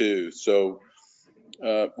 172. So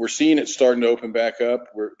we're seeing it starting to open back up.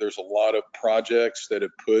 There's a lot of projects that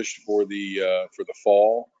have pushed for the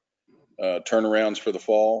fall, turnarounds for the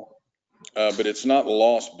fall. but it's not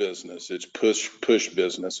lost business. It's push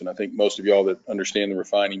business. And I think most of y'all that understand the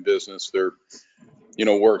refining business, they're,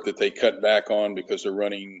 work that they cut back on because they're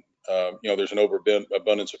running, there's an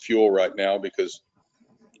overabundance of fuel right now because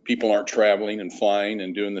people aren't traveling and flying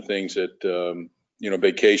and doing the things that,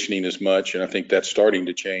 vacationing as much. And I think that's starting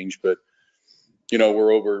to change, but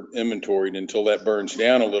we're over inventoried. Until that burns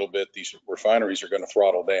down a little bit, these refineries are going to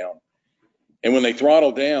throttle down. And when they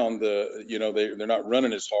throttle down, they're not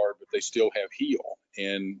running as hard, but they still have heel,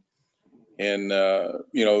 and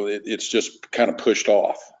it's just kind of pushed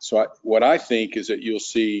off. So what I think is that you'll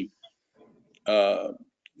see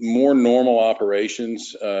more normal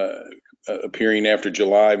operations appearing after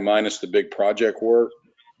July, minus the big project work.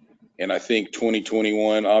 And I think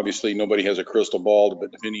 2021, obviously nobody has a crystal ball,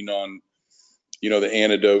 but depending on the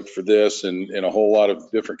antidote for this and a whole lot of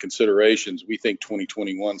different considerations, we think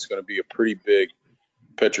 2021 is going to be a pretty big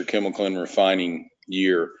petrochemical and refining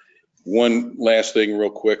year. One last thing real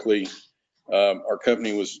quickly, our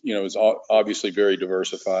company was obviously very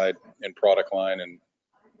diversified in product line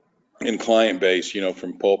and client base,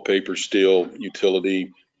 from pulp, paper, steel,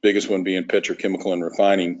 utility, biggest one being petrochemical and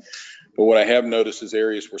refining. But what I have noticed is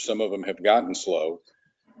areas where some of them have gotten slow,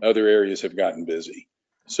 other areas have gotten busy.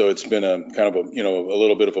 So it's been a kind of a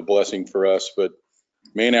little bit of a blessing for us, but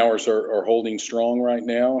man hours are holding strong right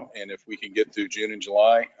now. And if we can get through June and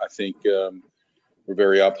July, I think we're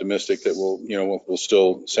very optimistic that we'll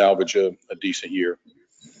still salvage a decent year.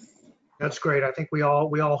 That's great. I think we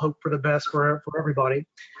all hope for the best for everybody.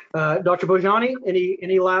 Dr. Bojani,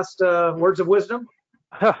 any last words of wisdom?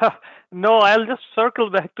 No, I'll just circle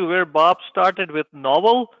back to where Bob started with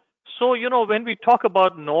novel. So, when we talk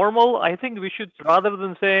about normal, I think we should, rather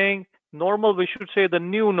than saying normal, we should say the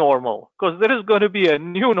new normal, because there is going to be a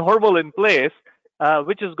new normal in place,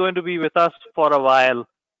 which is going to be with us for a while.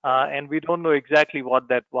 And we don't know exactly what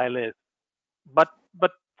that while is. But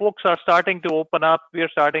folks are starting to open up. We are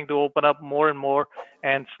starting to open up more and more.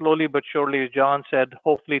 And slowly but surely, as John said,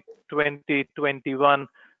 hopefully 2021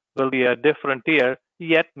 will be a different year,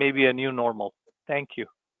 yet maybe a new normal. Thank you.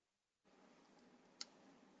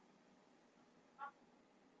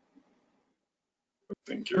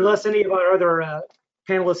 Thank you. Unless any of our other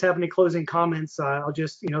panelists have any closing comments, I'll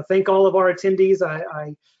just thank all of our attendees.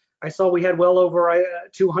 I saw we had well over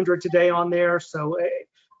 200 today on there, so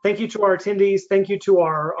thank you to our attendees. Thank you to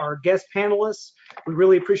our guest panelists. We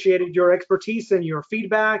really appreciated your expertise and your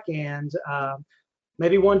feedback, and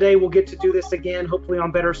maybe one day we'll get to do this again, hopefully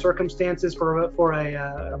on better circumstances for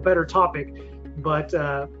a better topic. But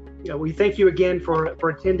we thank you again for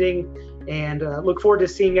attending, and look forward to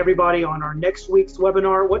seeing everybody on our next week's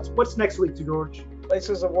webinar. What's next week, George?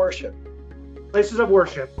 Places of worship. Places of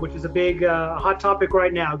worship, which is a big hot topic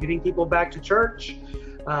right now, getting people back to church.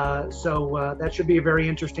 So that should be a very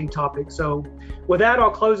interesting topic. So with that,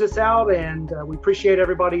 I'll close this out, and we appreciate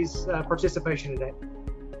everybody's participation today.